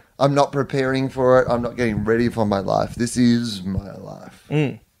 I'm not preparing for it. I'm not getting ready for my life. This is my life.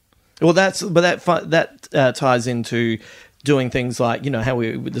 Well, that ties into doing things like, you know, how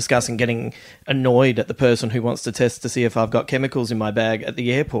we were discussing getting annoyed at the person who wants to test to see if I've got chemicals in my bag at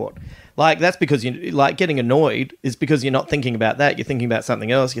the airport. Like, that's because getting annoyed is because you're not thinking about that. You're thinking about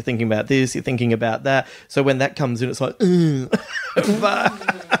something else. You're thinking about this. You're thinking about that. So when that comes in, it's like,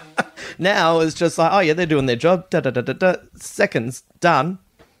 but now it's just like, oh yeah, they're doing their job. Seconds, done.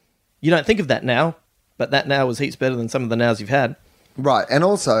 You don't think of that now, but that now was heaps better than some of the nows you've had. Right. And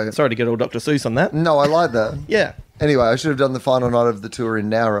also... Sorry to get all Dr. Seuss on that. No, I like that. Yeah. Anyway, I should have done the final night of the tour in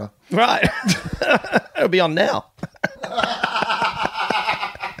Nowra. Right. It'll be on now.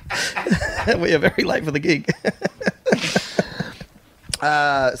 We are very late for the gig.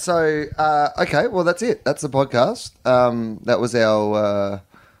 Okay, well, that's it. That's the podcast. That was our,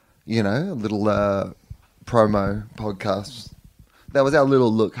 little promo podcast. That was our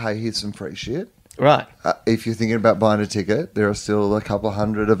little look. Hey, here's some free shit. Right. If you're thinking about buying a ticket, there are still a couple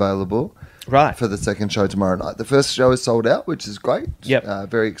hundred available. Right. For the second show tomorrow night. The first show is sold out, which is great. Yep.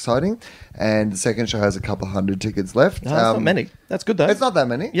 Very exciting. And the second show has a couple hundred tickets left. No, it's not many. That's good, though. It's not that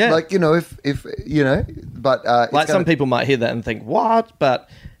many. Yeah. Like, if but... like, some people might hear that and think, what? But,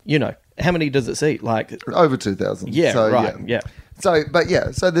 how many does it seat? Like... Over 2,000. Yeah, so, right. Yeah. So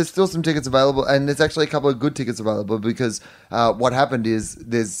there's still some tickets available, and there's actually a couple of good tickets available because what happened is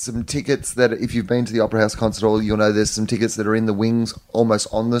there's some tickets that if you've been to the Opera House concert hall, you'll know there's some tickets that are in the wings almost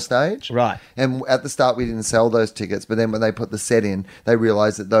on the stage. Right. And at the start we didn't sell those tickets, but then when they put the set in, they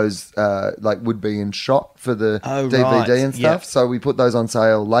realised that those would be in shot for the DVD and stuff. Yep. So we put those on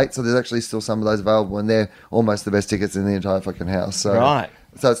sale late. So there's actually still some of those available, and they're almost the best tickets in the entire fucking house. So, right.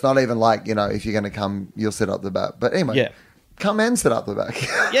 So it's not even like, if you're going to come, you'll sit up the back. But anyway. Yeah. Come and sit up the back.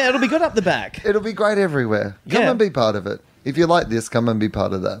 Yeah, it'll be good up the back. It'll be great everywhere. Come and be part of it. If you like this, come and be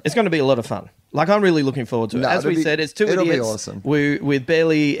part of that. It's going to be a lot of fun. Like, I'm really looking forward to it. As we said, it's two it'll idiots be awesome. with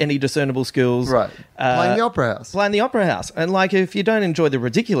barely any discernible skills. Right. Playing the Opera House. Playing the Opera House. And, like, if you don't enjoy the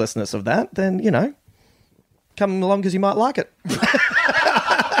ridiculousness of that, then, come along because you might like it.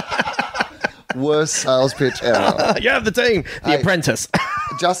 Worst sales pitch ever. You have the team. The Apprentice.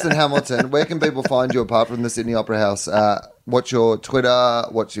 Justin Hamilton, where can people find you apart from the Sydney Opera House? What's your Twitter?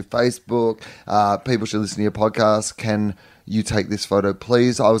 What's your Facebook? People should listen to your podcast. Can you take this photo,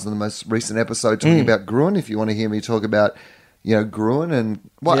 please? I was in the most recent episode talking about Gruen. If you want to hear me talk about, Gruen and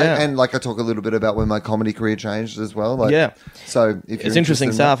I talk a little bit about when my comedy career changed as well. So if you're it's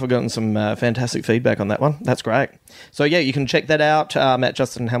interesting stuff. I've gotten some fantastic feedback on that one. That's great. So you can check that out. At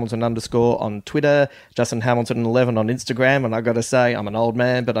Justin Hamilton _ on Twitter, Justin Hamilton 11 on Instagram. And I got to say, I'm an old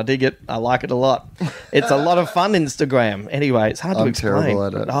man, but I dig it. I like it a lot. It's a lot of fun, Instagram. Anyway, it's hard to explain. I'm terrible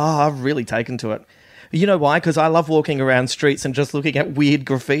at it. Oh, I've really taken to it. You know why? Because I love walking around streets and just looking at weird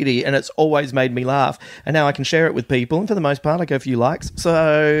graffiti, and it's always made me laugh. And now I can share it with people, and for the most part, I go a few likes.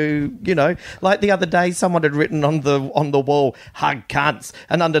 So, like the other day, someone had written on the wall, "Hug cunts,"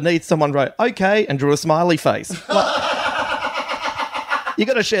 and underneath someone wrote, "Okay," and drew a smiley face. You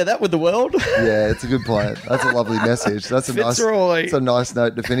got to share that with the world. Yeah, it's a good point. That's a lovely message. That's a nice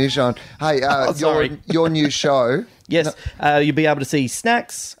note to finish on. Hey, your new show. Yes, you'll be able to see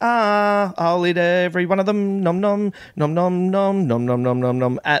snacks. I'll eat every one of them. Nom nom nom nom nom nom nom nom nom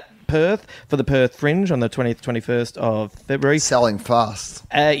nom at Perth for the Perth Fringe on the 20th, 21st of February. Selling fast.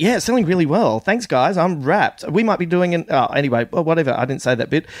 Selling really well. Thanks, guys. I'm wrapped. We might be doing whatever. I didn't say that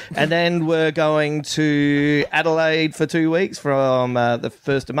bit. And then we're going to Adelaide for 2 weeks from the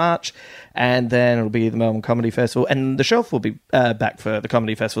 1st of March. And then it'll be the Melbourne Comedy Festival. And the Shelf will be back for the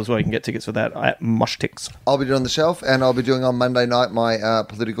Comedy Festival as well. You can get tickets for that at Moshtix. I'll be doing the Shelf, and I'll be doing on Monday night my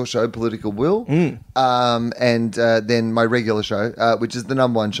political show, Political Will. And then my regular show, which is the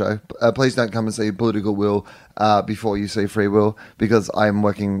number one show. Please don't come and see Political Will before you see Free Will, because I'm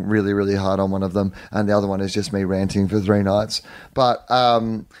working really, really hard on one of them. And the other one is just me ranting for 3 nights. But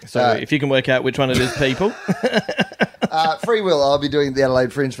so if you can work out which one it is, people. Free Will, I'll be doing the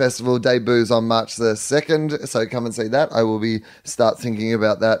Adelaide Fringe Festival debuts on March the 2nd, so come and see that. I will start thinking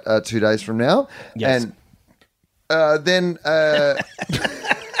about that 2 days from now. Yes. And then... I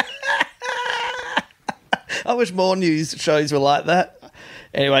wish more news shows were like that.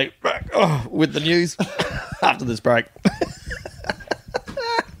 Anyway, with the news after this break.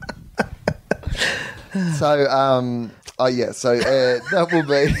 So that will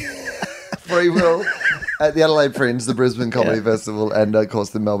be Free Will. at the Adelaide Fringe, the Brisbane Comedy Festival, and of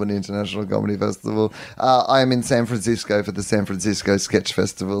course the Melbourne International Comedy Festival. I am in San Francisco for the San Francisco Sketch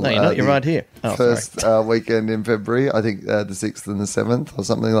Festival. No, you're not. You're right here. First weekend in February, I think the 6th and the 7th or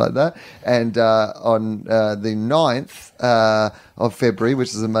something like that. And on the 9th of February, which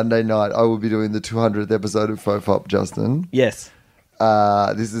is a Monday night, I will be doing the 200th episode of FOFOP, Justin. Yes.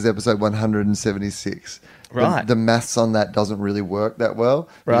 This is episode 176. Right. The maths on that doesn't really work that well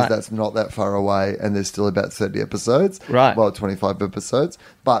because Right. that's not that far away and there's still about 30 episodes. Right. Well, 25 episodes.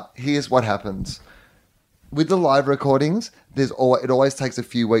 But here's what happens. With the live recordings, it always takes a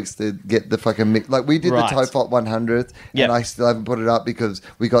few weeks to get the fucking mix. Like we did Right. the TOEFOP 100th Yep. and I still haven't put it up because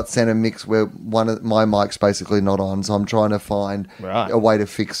we got sent a mix where one of my mic's basically not on. So I'm trying to find Right. a way to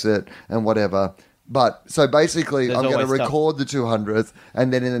fix it and whatever. But so basically, There's I'm going to always stuff. record the 200th,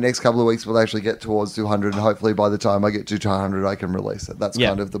 and then in the next couple of weeks, we'll actually get towards 200. And hopefully, by the time I get to 200, I can release it. That's Yeah.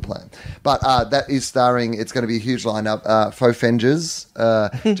 kind of the plan. But that is starring. It's going to be a huge lineup. Fofengers,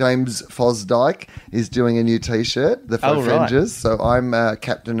 James Fosdyke is doing a new T-shirt. The Oh, right. Fofengers. So I'm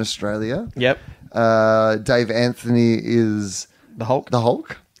Captain Australia. Yep. Dave Anthony is The Hulk. the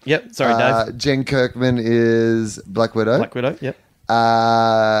Hulk. Yep. Sorry, Dave. Jen Kirkman is Black Widow. Black Widow. Yep.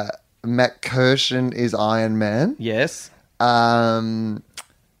 Matt Kirshen is Iron Man. Yes.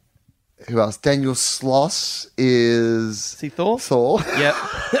 Who else? Daniel Sloss is See Thor? Thor. Yep.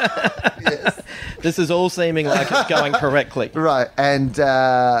 This is all seeming like it's going correctly. Right. And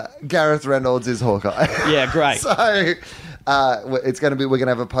Gareth Reynolds is Hawkeye. Yeah, great. So it's going to be, we're going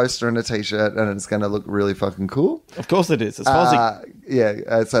to have a poster and a T-shirt and it's going to look really fucking cool. Of course it is. It's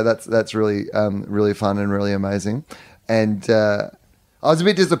Fozzie. So that's really, really fun and really amazing. And I was a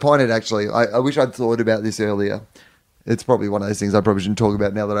bit disappointed, actually. I wish I'd thought about this earlier. It's probably one of those things I probably shouldn't talk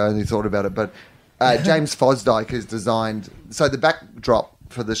about now that I only thought about it. But James Fosdyke has designed... So the backdrop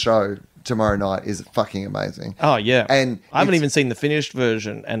for the show tomorrow night is fucking amazing. Oh, yeah. And I haven't it's- even seen the finished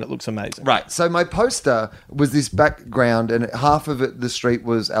version, and it looks amazing. Right. So my poster was this background, and half of it, the street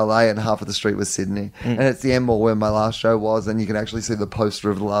was LA, and half of the street was Sydney. And it's the M Mall where my last show was, and you can actually see the poster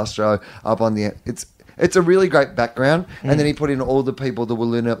of the last show up on the... It's a really great background, and then he put in all the people, the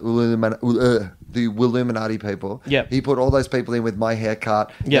Illuminati people. Yep. He put all those people in with my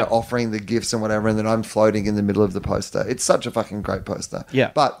haircut, Yep. offering the gifts and whatever, and then I'm floating in the middle of the poster. It's such a fucking great poster. Yeah.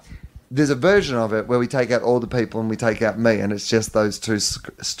 But there's a version of it where we take out all the people and we take out me, and it's just those two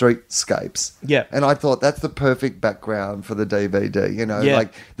streetscapes. Yeah. And I thought that's the perfect background for the DVD. You know, Yeah.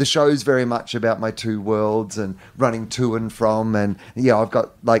 like the show's very much about my two worlds and running to and from, and I've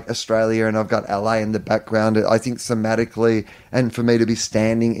got like Australia and I've got LA in the background. I think thematically, and for me to be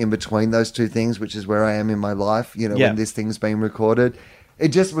standing in between those two things, which is where I am in my life. You know, Yeah. when this thing's being recorded, it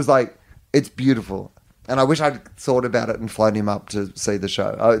just was like, it's beautiful. And I wish I'd thought about it and flown him up to see the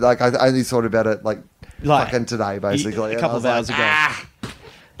show. I only thought about it like fucking today, basically. A couple of hours ago.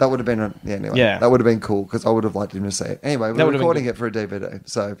 That would have been anyway. Yeah. That would have been cool because I would have liked him to see it. Anyway, That we're would have been recording good. it for a DVD,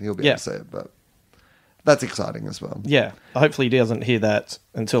 so he'll be Yeah. able to see it. But that's exciting as well. Yeah. Hopefully he doesn't hear that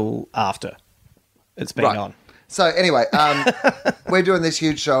until after it's been Right. on. So anyway, we're doing this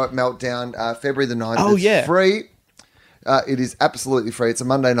huge show at Meltdown, February the 9th. Oh, It's yeah. free. It is absolutely free. It's a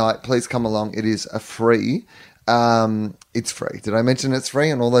Monday night. Please come along. It is a free. It's free. Did I mention it's free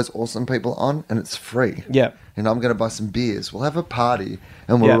and all those awesome people on? And it's free. Yeah. And I'm going to buy some beers. We'll have a party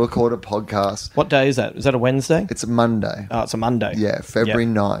and we'll Yeah. record a podcast. What day is that? Is that a Wednesday? It's a Monday. Oh, it's a Monday. Yeah, February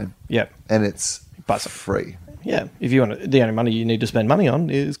 9. Yep. And it's But- free. Yeah. If you want to, the only money you need to spend money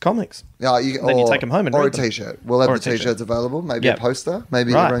on is comics. Yeah, Then you take 'em home and or read a them. T-shirt. We'll have Or the a T-shirt. T-shirts available. Maybe Yep. a poster.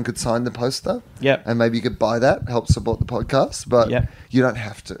 Maybe Right. everyone could sign the poster. Yep. And maybe you could buy that, help support the podcast. But Yep. you don't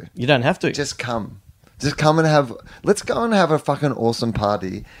have to. You don't have to. Just come. Just come and let's go and have a fucking awesome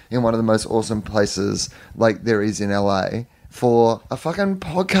party in one of the most awesome places like there is in LA for a fucking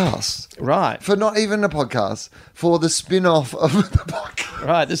podcast. Right. For not even a podcast, for the spin-off of the podcast.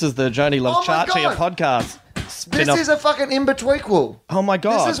 Right. This is the Joni Loves Oh my Chachi of God. podcast. This Spin-off. is a fucking Inbetweequel. Oh my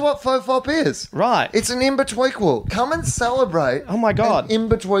God. This is what FOFOP is. Right. It's an Inbetweequel. Come and celebrate. Oh my God. An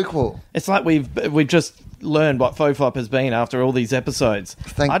Inbetweequel. It's like we've just learned what FOFOP has been after all these episodes.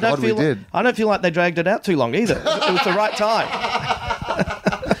 Thank I don't God we feel did. I don't feel like they dragged it out too long either. It was the right time.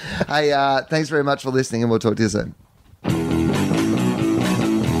 Hey, thanks very much for listening and we'll talk to you soon.